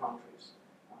Scandinavian countries.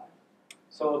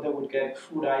 So they would get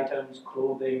food items,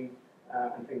 clothing,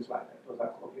 and things like that. Those are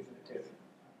called humanitarian.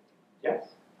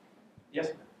 Yes? Yes,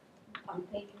 ma'am. I'm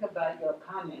thinking about your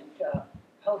comment,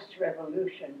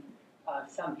 post-revolution,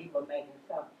 some people may have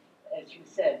thought, as you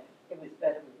said, it was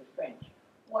better with the French.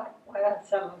 What are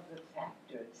some of the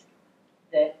factors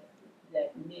that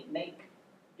make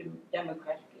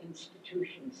democratic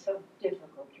institutions so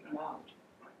difficult to mount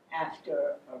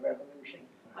after a revolution?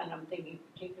 And I'm thinking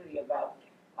particularly about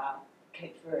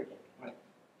Cape Verde. Right.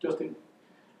 Justin?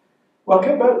 Well,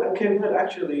 Cape Verde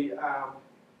actually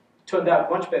turned out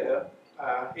much better.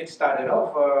 It started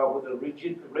off with a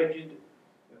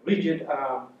rigid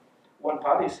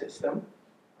one-party system,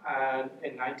 and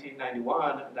in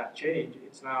 1991 that changed.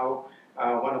 It's now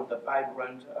one of the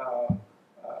vibrant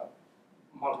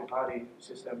multi-party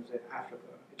systems in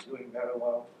Africa. It's doing very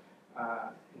well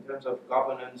in terms of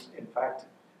governance. In fact,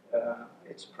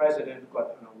 its president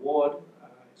got an award.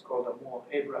 It's called the Mo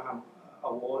Abraham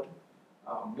Award.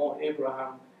 Mo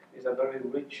Abraham is a very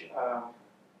rich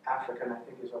African, I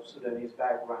think he's of Sudanese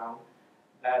background,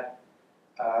 that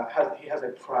he has a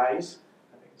prize,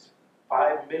 I think it's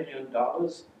 $5 million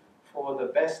for the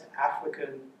best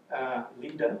African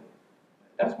leader.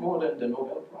 That's more than the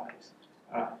Nobel Prize,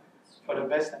 for the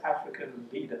best African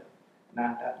leader.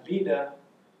 Now that leader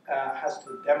has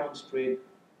to demonstrate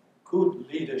good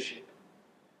leadership.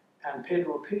 And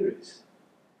Pedro Pires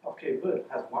of Cape Verde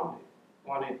has won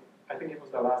it. I think it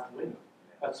was the last winner.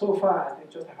 But so far, I think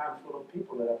just a handful of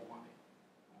people that have won it.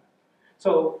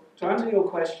 So to answer your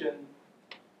question,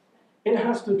 it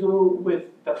has to do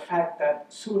with the fact that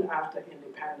soon after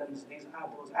independence,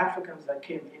 those Africans that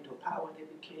came into power, they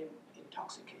became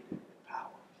intoxicated with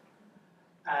power.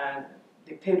 And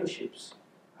dictatorships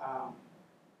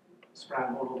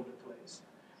sprang all over the place.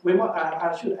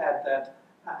 I should add that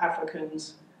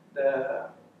Africans,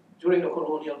 during the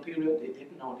colonial period, they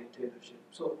didn't know dictatorship.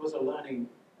 So it was a learning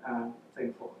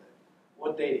thing for them.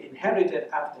 What they inherited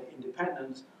after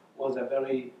independence was a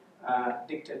very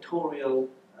dictatorial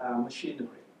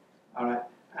machinery. All right?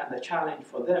 And the challenge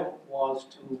for them was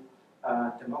to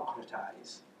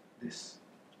democratize this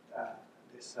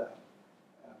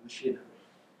machinery.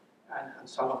 And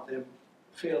some of them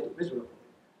failed miserably.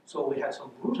 So we had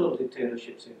some brutal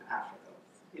dictatorships in Africa.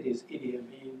 It is Idi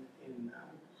Amin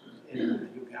in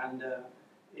Uganda.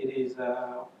 It is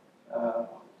the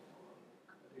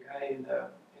guy in the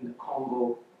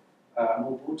Congo,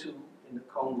 Mobutu in the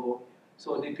Congo.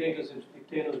 So dictators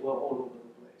were all over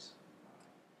the place.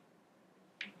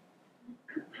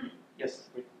 Yes?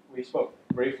 We spoke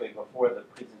briefly before the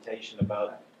presentation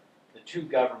about the two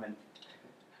governments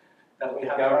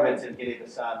in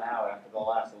Guinea-Bissau now after the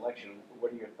last election.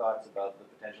 What are your thoughts about the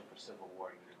potential for civil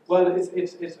war? Well,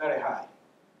 it's very high.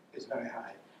 It's very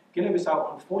high.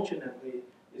 Guinea-Bissau, unfortunately,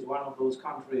 is one of those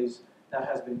countries that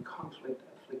has been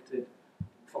conflict-afflicted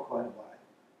for quite a while.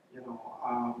 You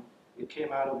know, it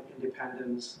came out of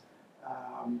independence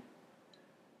with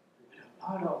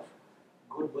a lot of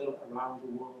goodwill around the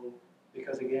world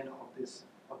because, again, of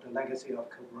the legacy of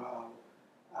Cabral.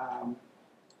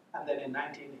 And then in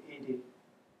 1980,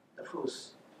 the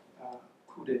first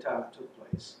coup d'etat took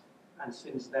place. And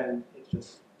since then,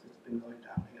 it's been going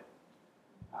downhill.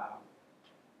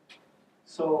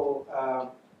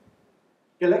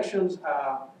 Elections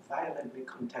are violently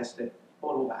contested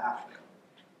all over Africa.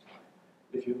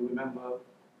 If you remember,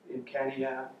 in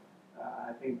Kenya,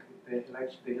 I think the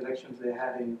elections they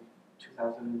had in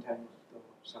 2010 was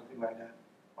something like that.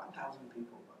 1,000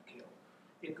 people got killed.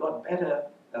 It got better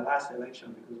the last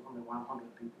election because only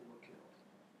 100 people were killed.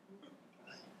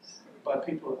 But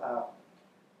people are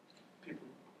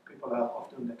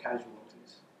often the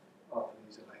casualties of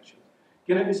these elections.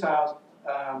 Guinea-Bissau,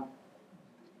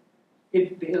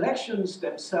 the elections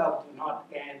themselves do not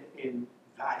end in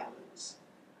violence,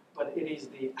 but it is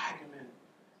the argument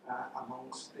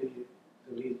amongst the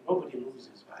leaders. Nobody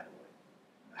loses, by the way.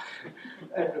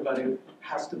 Everybody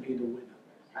has to be the winner.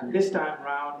 And this time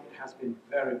around, it has been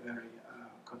very, very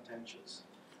contentious.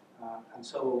 And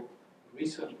so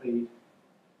recently,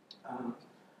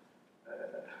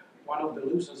 one of the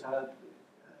losers had,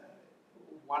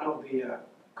 one of the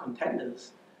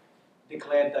contenders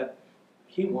declared that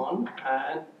he won,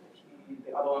 and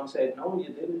the other one said, no,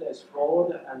 you didn't, there's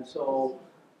fraud. And so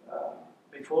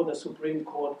before the Supreme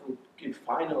Court could give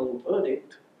final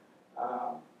verdict,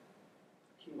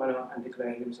 he went on and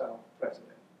declared himself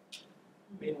president.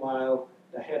 Meanwhile,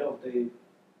 the head of the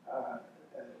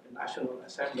National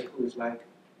Assembly, who is like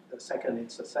the second in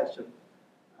succession,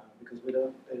 because they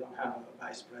don't have a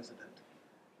vice president.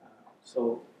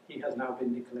 So he has now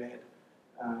been declared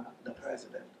the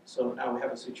president. So now we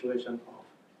have a situation of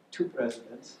two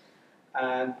presidents,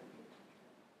 and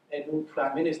a new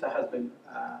prime minister has been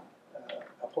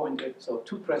appointed. So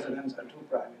two presidents and two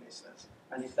prime ministers.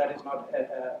 And if that is not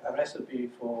a recipe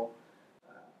for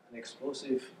an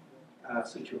explosive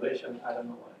situation, I don't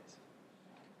know what is.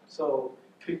 So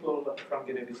people from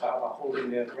Guinea-Bissau are holding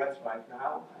their breath right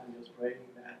now and just praying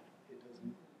that it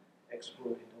doesn't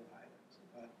explode into violence.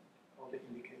 But all the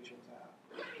indications are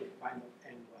it might not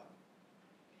end well.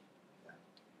 Yeah.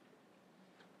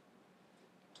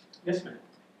 Yes, ma'am.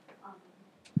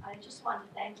 I just want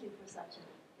to thank you for such an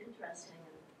interesting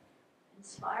and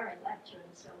inspiring lecture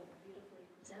and so beautifully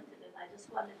presented. And I just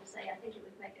wanted to say I think it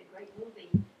would make a great movie.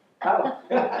 Oh.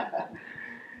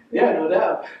 Yeah, no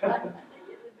doubt. I think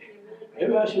it would be a really great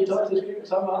Maybe I should talk to movie.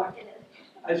 someone.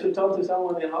 I should talk to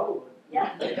someone in Hollywood.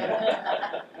 Yeah.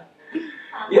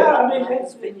 Yeah, I mean,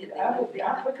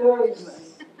 Africa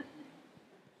is,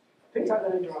 things are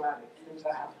very dramatic. Things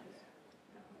are happening.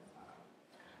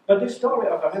 But this story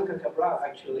of Amilcar Cabral,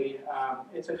 actually,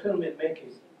 it's a film in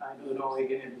making. I do know a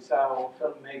Guinea-Bissau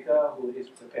filmmaker who is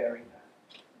preparing that.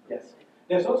 Yes.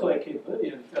 There's also a Cape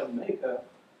Verdean filmmaker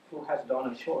who has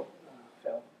done a short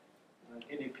film.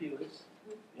 Guinea Peelers.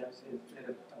 Yes, he made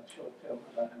a short film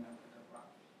about Amilcar Cabral.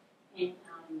 In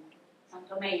Saint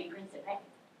Tomé and Principe.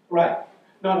 Right.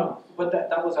 No, but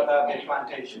that was about the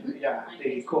plantation, yeah,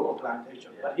 the cocoa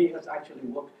plantation. But he has actually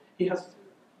worked, he has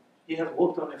he has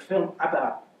worked on a film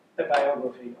about the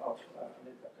biography of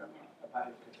Amilcar Cabral, a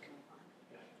biopic.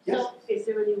 Yes. So, is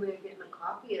there any way of getting a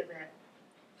copy of that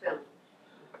film?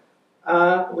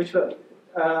 Which one?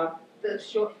 The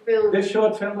short film? The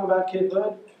short film about Cape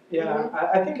Verde? Yeah,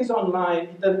 I think it's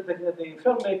online. The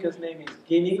filmmaker's name is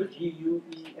Guinea,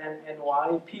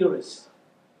 G-U-E-N-N-Y, Pyrrhus.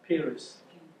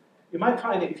 You might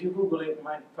find it, if you Google it, you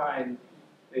might find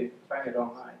it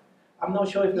online. I'm not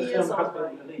sure if the film has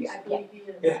been released. I believe he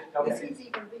is. Yeah, okay.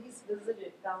 He's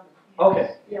visited down.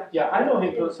 Okay. Yeah. I know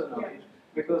him personally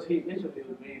because he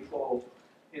interviewed me for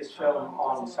his film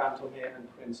on Saint Tome and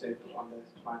Principe on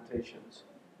the plantations.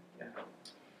 Yeah.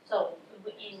 So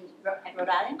at Rhode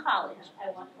Island College,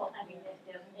 I mean, if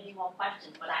there's any more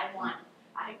questions, but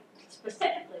I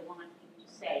specifically want you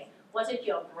to say, was it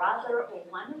your brother or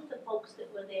one of the folks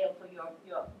that were there for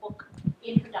your book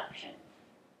introduction?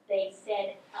 They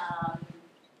said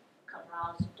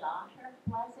Cabral's daughter,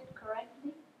 was it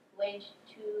correctly, went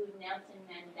to Nelson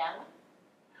Mandela?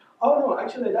 Oh no,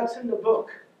 actually that's in the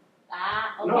book.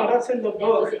 Ah, okay. No, that's in the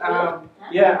book.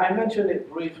 Yeah, I mentioned it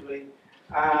briefly.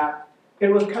 It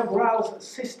was Cabral's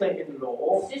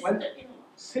sister-in-law.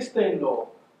 Sister-in-law.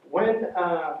 When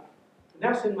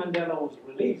Nelson Mandela was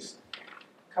released,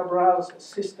 Cabral's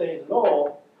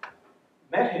sister-in-law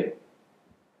met him,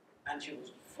 and she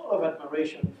was full of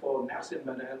admiration for Nelson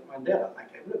Mandela,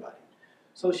 like everybody.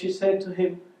 So she said to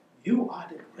him, "You are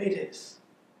the greatest."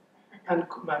 And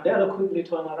Mandela quickly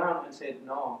turned around and said,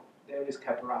 "No, there is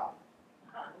Cabral."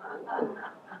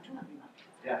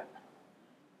 Yeah.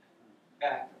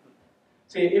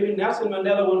 See, even Nelson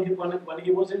Mandela, when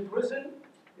he was in prison,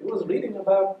 he was reading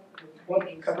about what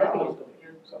Cabral was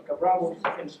doing. So Cabral was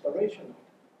inspirational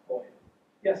for him.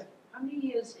 Yes? How many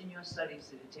years in your studies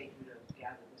did it take you to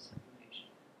gather this information?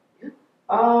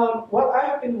 Well, I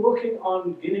have been working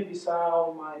on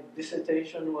Guinea-Bissau. My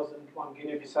dissertation was on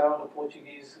Guinea-Bissau, the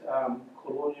Portuguese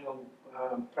colonial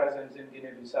presence in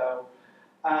Guinea-Bissau.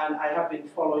 And I have been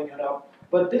following it up.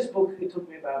 But this book, it took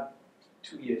me about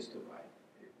 2 years to write.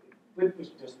 It was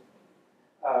just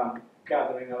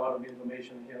gathering a lot of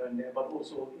information here and there, but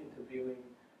also interviewing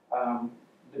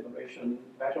liberation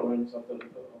veterans of the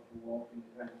war of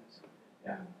independence.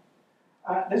 Yeah.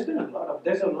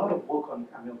 There's a lot of work on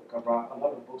Amilcar Cabral. A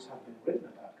lot of books have been written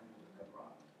about Amilcar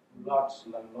Cabral. Lots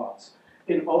and lots.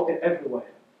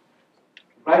 Everywhere.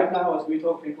 Right now, as we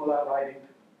talk, people are writing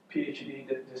PhD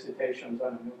dissertations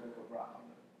on Amilcar Cabral,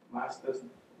 master's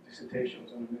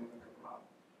dissertations on Amilcar Cabral.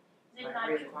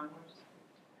 Library of Congress?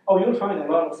 Oh, you'll find a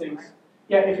lot of things.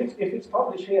 Yeah, if it's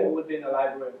published here, it would be in the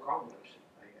Library of Congress,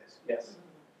 I guess. Yes.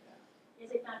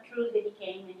 Is it not true that he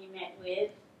came and he met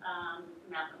with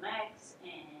Malcolm X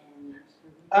and...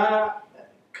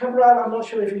 Cabral, I'm not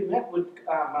sure if he met with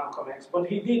Malcolm X, but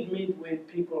he did meet with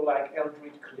people like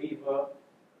Eldridge Cleaver.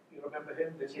 You remember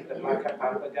him? This is the Black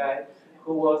Panther guy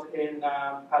who was in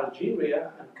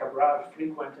Algeria, and Cabral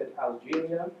frequented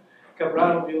Algeria.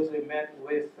 Cabral obviously met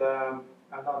with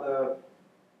another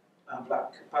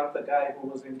Black Panther guy who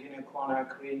was in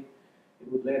Guinea-Conakry. He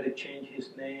would later change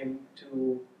his name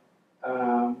to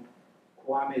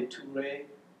Kwame Ture.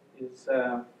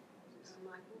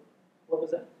 What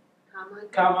was that?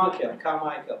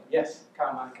 Carmichael. Yes,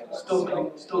 Carmichael.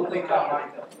 Stokely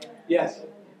Carmichael. Yes,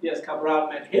 Cabral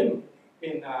met him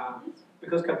in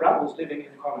because Cabral was living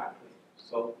in Conakry.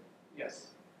 So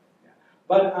yes, yeah.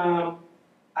 But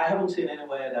I haven't seen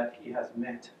anywhere that he has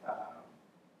met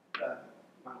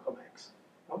Malcolm X.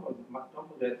 Don't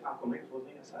forget, Malcolm X was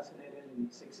assassinated in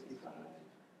 '65. I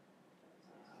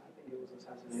think he was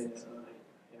assassinated early.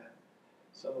 Yeah.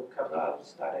 So Cabral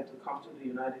started to come to the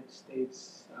United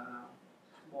States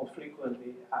more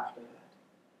frequently after that.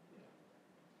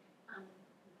 Yeah.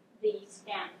 The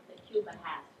stamp that Cuba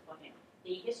has for him.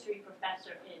 The history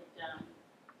professor at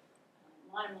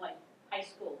Monomoy High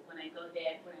School, when I go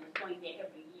there, when I was going there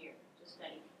every year to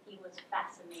study, he was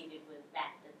fascinated with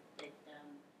that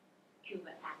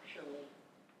Cuba actually...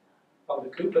 Well, the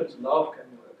Cubans love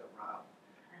Amilcar Cabral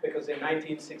because in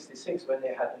 1966, when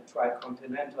they had the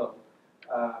tricontinental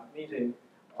meeting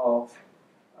of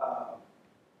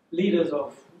leaders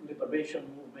of liberation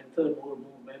movement, third world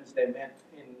movements, they met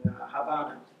in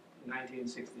Havana in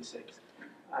 1966.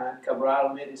 And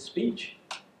Cabral made a speech,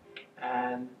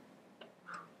 and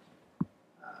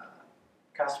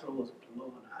Castro was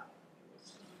blown out. He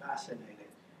was fascinated.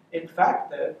 In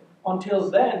fact, until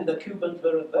then, the Cubans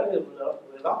were very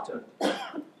reluctant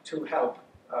to help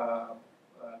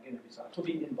Guinea-Bissau, to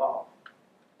be involved.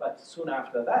 But soon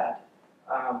after that,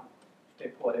 they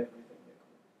poured everything they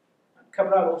could. And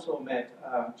Cabral also met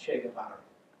Che Guevara.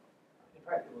 In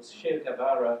fact, it was Che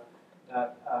Guevara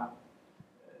that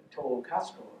told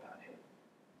Castro about him.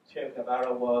 Che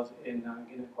Guevara was in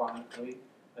Guinea-Conakry.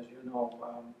 As you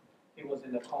know, he was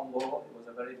in the Congo. It was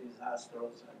a very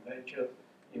disastrous adventure.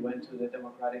 He went to the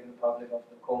Democratic Republic of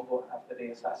the Congo after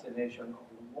the assassination of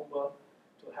Lumumba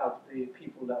to help the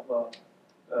people that were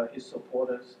his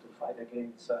supporters to fight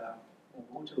against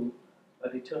Mobutu.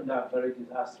 But it turned out very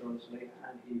disastrously,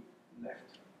 and he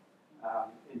left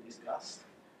in disgust.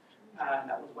 And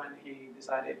that was when he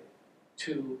decided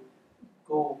to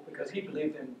go, because he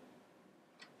believed in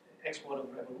export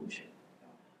of revolution.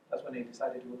 That's when he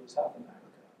decided to go to South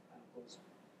America. And of course,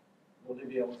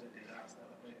 Bolivia was a disaster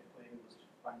where he was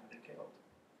finally killed.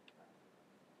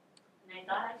 And I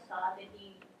thought I saw that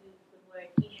he used the word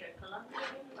T-shirt. Columbia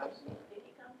University? Did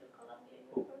he come to Columbia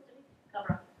University?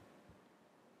 Cabral.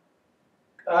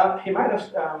 He might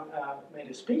have made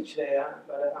a speech there,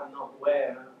 but I'm not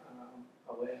aware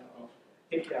of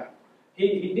it. Yeah.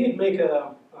 He did make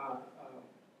a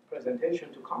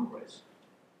presentation to Congress.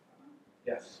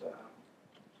 Yes.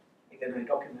 Again, I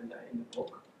document that in the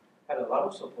book. Had a lot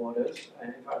of supporters,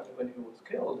 and in fact, when he was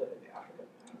killed, the African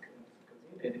American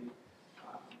community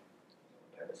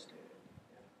devastated.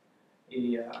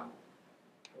 Yeah.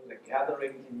 There was a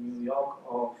gathering in New York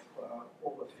of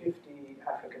over 50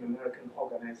 African American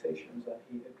organizations that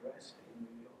he addressed in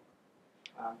New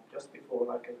York, just before,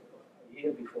 like a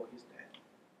year before his death.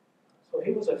 So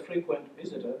he was a frequent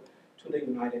visitor to the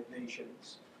United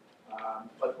Nations,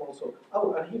 but also,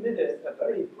 and he made a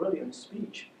very brilliant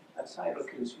speech at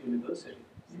Syracuse University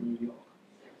in New York.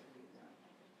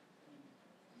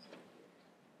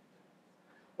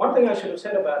 One thing I should have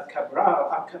said about Cabral,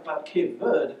 about Cape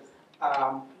Verde,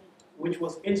 which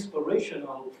was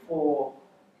inspirational for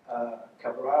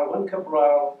Cabral. When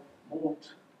Cabral moved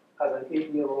as an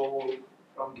 8-year-old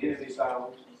from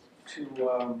Guinea-Bissau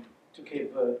to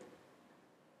Cape Verde,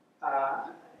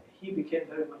 he became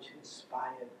very much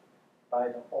inspired by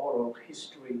the oral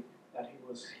history that he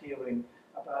was hearing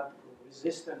about the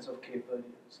resistance of Cape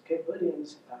Verdeans. Cape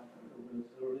Verdeans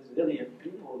were resilient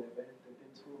people. They've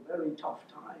been through very tough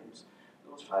times.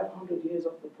 Those 500 years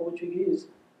of the Portuguese,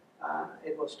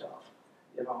 it was tough.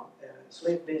 You know,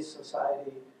 slave-based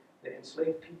society, the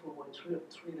enslaved people were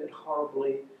treated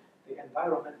horribly. The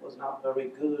environment was not very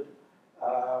good.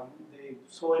 The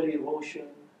soil erosion,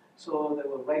 so there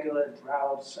were regular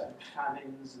droughts and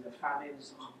famines. The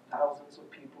famines, thousands of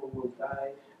people would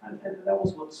die. And that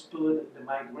was what spurred the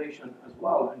migration as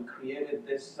well and created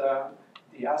this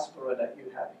diaspora that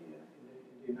you have here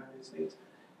in the United States.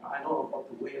 I know about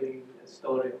the whaling, the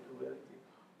story of the whaling thing.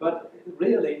 But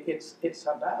really, it's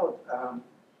about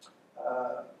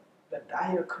the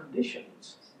dire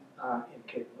conditions in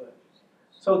Cape Verde.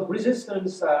 So the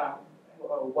resistance, the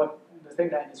thing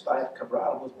that inspired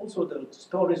Cabral was also the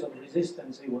stories of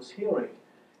resistance he was hearing.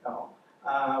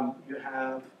 You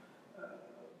have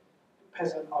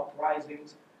peasant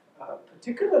uprisings,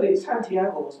 particularly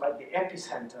Santiago was like the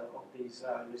epicenter of these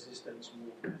resistance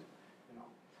movements.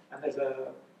 And there's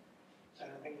I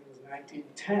think it was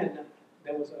 1910,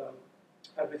 there was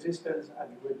a resistance at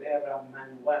Ribera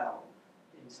Manuel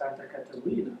in Santa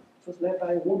Catarina. It was led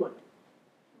by a woman,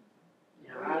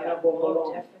 Nyahana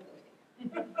Bombolong.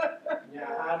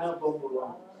 Nyahana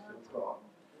Bombolong.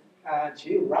 And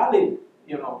she rallied,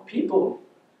 people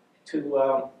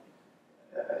to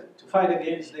fight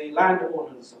against the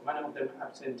landowners. Many of them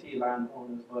absentee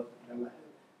landowners, but the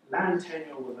land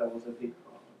tenure was a big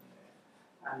problem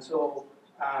there. And so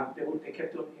they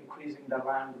kept on increasing the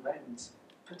land rents,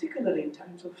 particularly in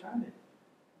times of famine.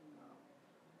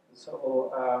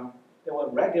 So there were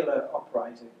regular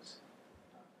uprisings.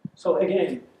 So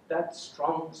again, that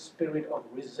strong spirit of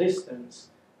resistance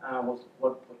was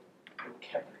what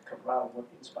kept Cabral, what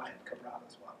inspired Cabral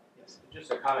as well. Yes.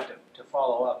 Just a comment to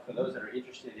follow up, for those that are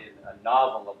interested in a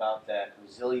novel about that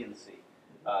resiliency,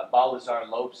 Balazar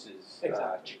Lopes's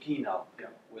Chiquino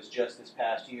was just this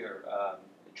past year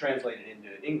translated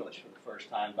into English for the first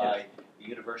time by the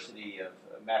University of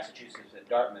Massachusetts at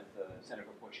Dartmouth, Center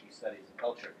for Portuguese Studies and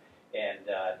Culture. And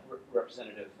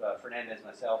Representative Fernandez,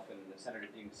 myself, and Senator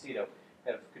DiMacedo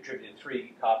have contributed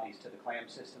 3 copies to the CLAM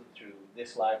system through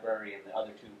this library, and the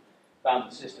other 2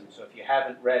 found the system. So if you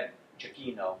haven't read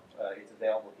Chiquino, it's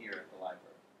available here at the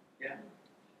library. Yeah.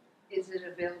 Is it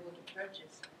available to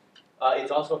purchase?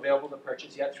 It's also available to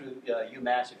purchase, through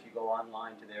UMass if you go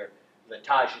online to the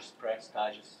Tages Press,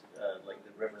 Tages, like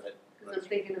the river that... Because I'm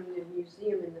thinking of the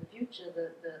museum in the future,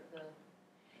 the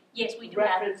Yes, we do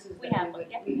have. references We that have one.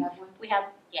 we have one. We have,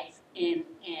 yes, and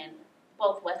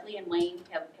both Wesley and Wayne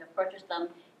have purchased them,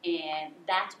 and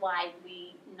that's why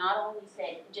we not only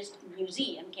said just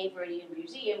museum, Cape Verdean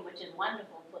Museum, which is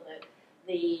wonderful for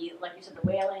like you said, the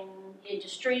whaling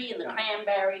industry and the Yeah.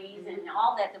 cranberries and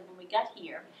all that when we got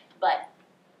here. But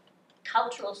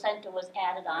cultural center was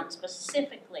added on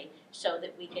specifically so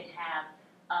that we could have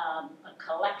a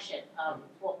collection of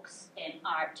books and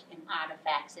art and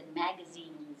artifacts and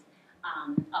magazines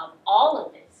of all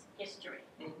of this history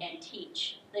and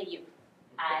teach the youth.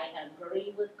 I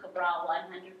agree with Cabral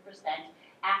 100%.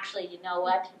 Actually, you know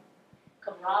what?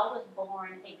 Cabral was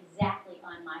born exactly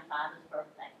on my father's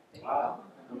birthday. Wow.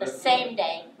 The same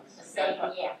day, the same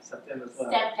year. September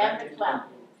 12th. September 12th.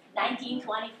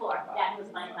 1924. That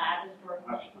was my father's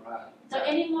birthday. Right. So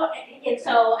anymore, and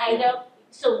so I don't.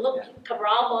 So look,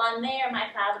 Cabral born there, my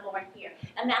father born here,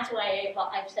 and that's why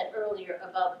I've said earlier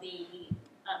about the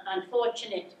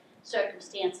unfortunate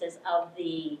circumstances of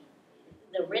the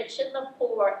rich and the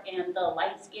poor, and the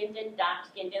light-skinned and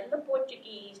dark-skinned, and the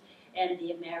Portuguese and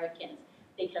the Americans,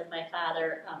 because my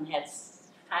father had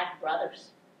 5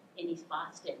 brothers in East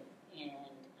Boston, and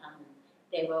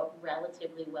they were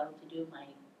relatively well-to-do.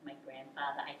 My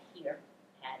grandfather, I hear,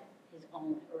 had his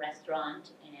own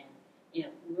restaurant and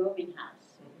rooming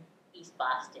house, East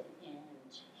Boston, and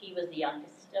he was the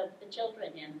youngest of the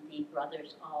children, and the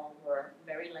brothers all were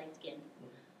very light-skinned.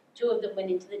 2 of them went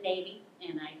into the Navy,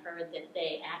 and I heard that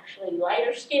they actually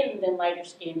lighter skinned,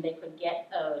 they could get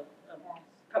a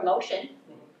promotion,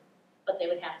 but they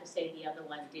would have to say the other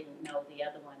one didn't know the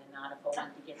other one in order for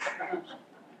one to get the promotion.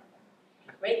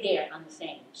 Right there on the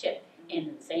same ship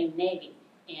in the same Navy.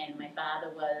 And my father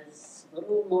was a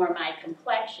little more my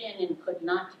complexion and could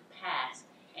not pass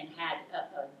and had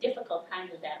a difficult time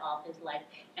with that all his life.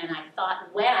 And I thought,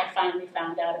 when I finally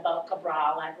found out about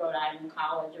Cabral at Rhode Island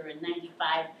College, or in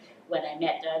 '95, when I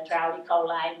met Charlie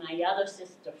Colai, my other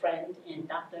sister friend, and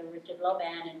Dr. Richard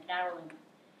Loban and Carolyn,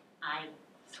 I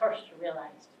first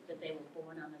realized that they were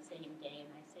born on the same day. And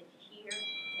I said, here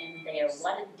and there,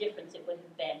 what a difference it would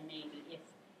have been maybe if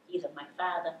either my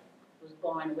father was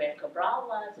born where Cabral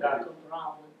was, or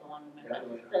Cabral was born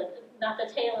where not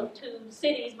the tale of 2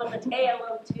 cities, but the tale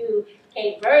of 2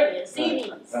 Cape Verdean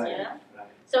cities. Right. You know? Right.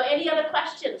 So any other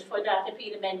questions for Dr.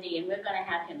 Peter Mendy? And we're going to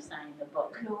have him sign the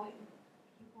book. No,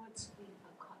 he wants you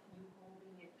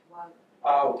holding it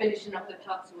while finishing up the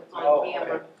talk so it's on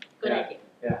camera. Okay. Good idea.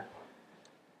 Yeah.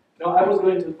 No, I was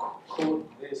going to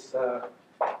quote this,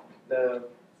 the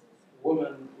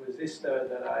woman resistor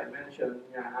that I mentioned,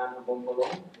 Nyahana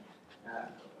Bombolong.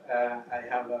 I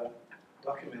have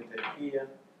documented here.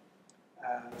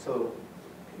 So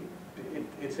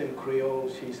it's in Creole.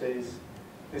 She says,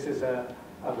 this is a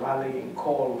rallying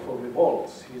call for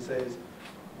revolts. She says,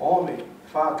 Homem,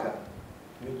 faca,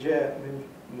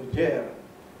 mulher,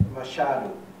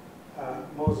 machado,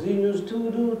 mozinhos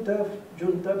tudo da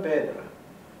junta pedra.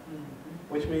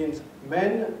 Which means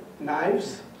men,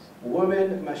 knives,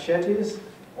 women, machetes,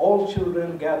 all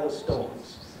children gather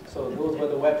stones. So those were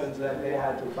the weapons that they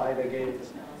had to fight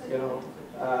against, the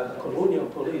colonial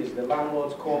police. The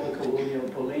landlords called the colonial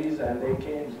police, and they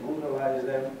came, brutalized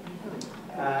them,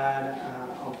 and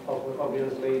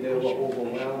obviously they were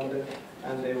overwhelmed,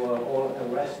 and they were all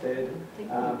arrested,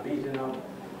 beaten up,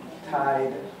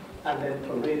 tied, and then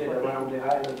paraded around the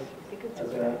island,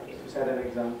 to set an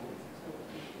example.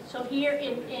 So here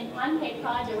on Cape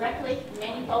Cod directly,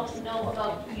 many folks know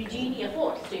about Eugenia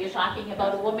Fort. So you're talking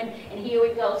about a woman, and here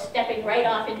we go, stepping right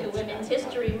off into Women's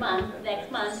History Month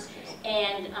next month.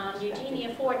 And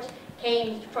Eugenia Fort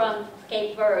came from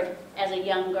Cape Verde as a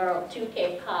young girl to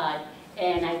Cape Cod,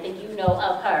 and I think you know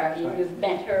of her. You've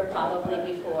met her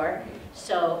probably before.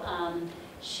 So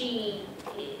she,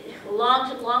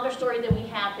 longer story than we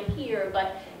have to hear,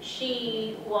 but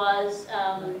she was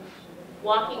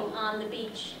walking on the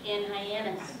beach in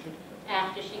Hyannis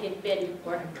after she had been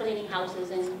cleaning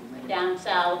houses and down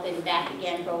south and back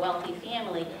again for a wealthy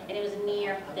family, and it was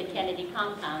near the Kennedy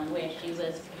compound where she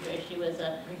was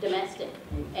a domestic,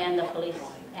 and the police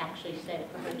actually said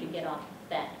for her to get off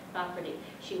that property.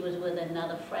 She was with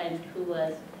another friend who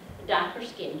was darker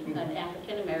skinned, an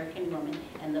African American woman,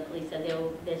 and the police said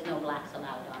there's no blacks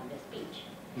allowed on this beach.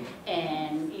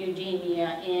 And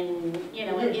Eugenia in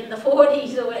the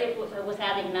 40s was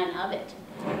having none of it.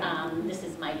 This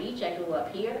is my beach, I grew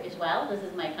up here as well, this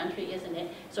is my country, isn't it?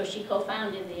 So she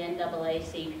co-founded the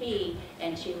NAACP,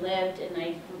 and she lived, and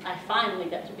I finally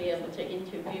got to be able to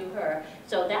interview her.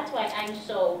 So that's why I'm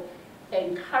so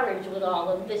encouraged with all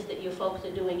of this that you folks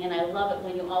are doing, and I love it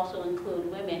when you also include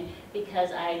women,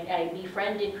 because I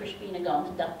befriended Crispina Gomes,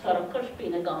 Dr.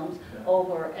 Crispina Gomes,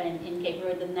 over in Cape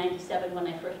Verde in '97 when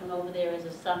I first went over there as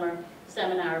a summer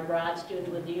seminar abroad student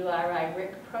with the URI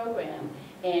RIC program.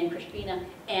 And Crispina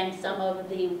and some of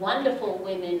the wonderful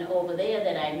women over there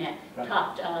that I met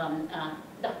talked,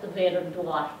 Dr. Vera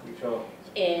Duarte, Sure.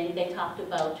 and they talked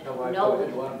about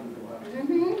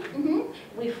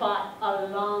we fought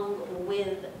along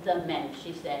with the men,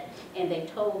 she said, and they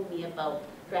told me about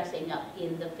dressing up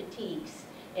in the fatigues,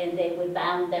 and they would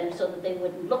bound them so that they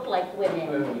wouldn't look like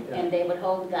women, and they would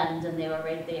hold guns, and they were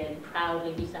right there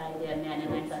proudly beside their men,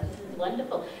 and I thought, this is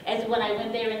wonderful. As when I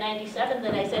went there in '97,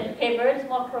 that I said, okay, Bird is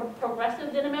more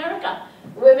progressive than America.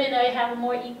 Women have a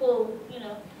more equal,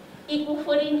 equal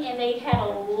footing, and they had a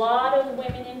lot of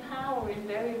women in power in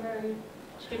very, very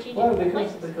strategic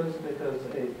places. Because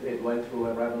it went through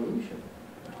a revolution.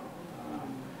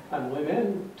 And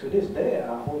women, to this day,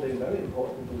 are holding very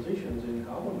important positions in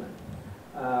government.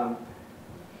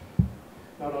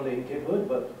 Not only in Cape Verde,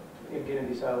 but in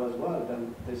Guinea-Bissau as well.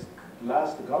 Then this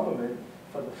last government,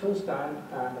 for the first time,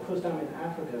 and the first time in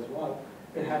Africa as well,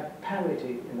 it had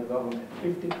parity in the government.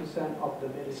 50% of the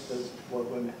ministers were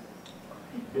women.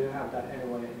 We didn't have that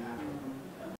anywhere in Africa.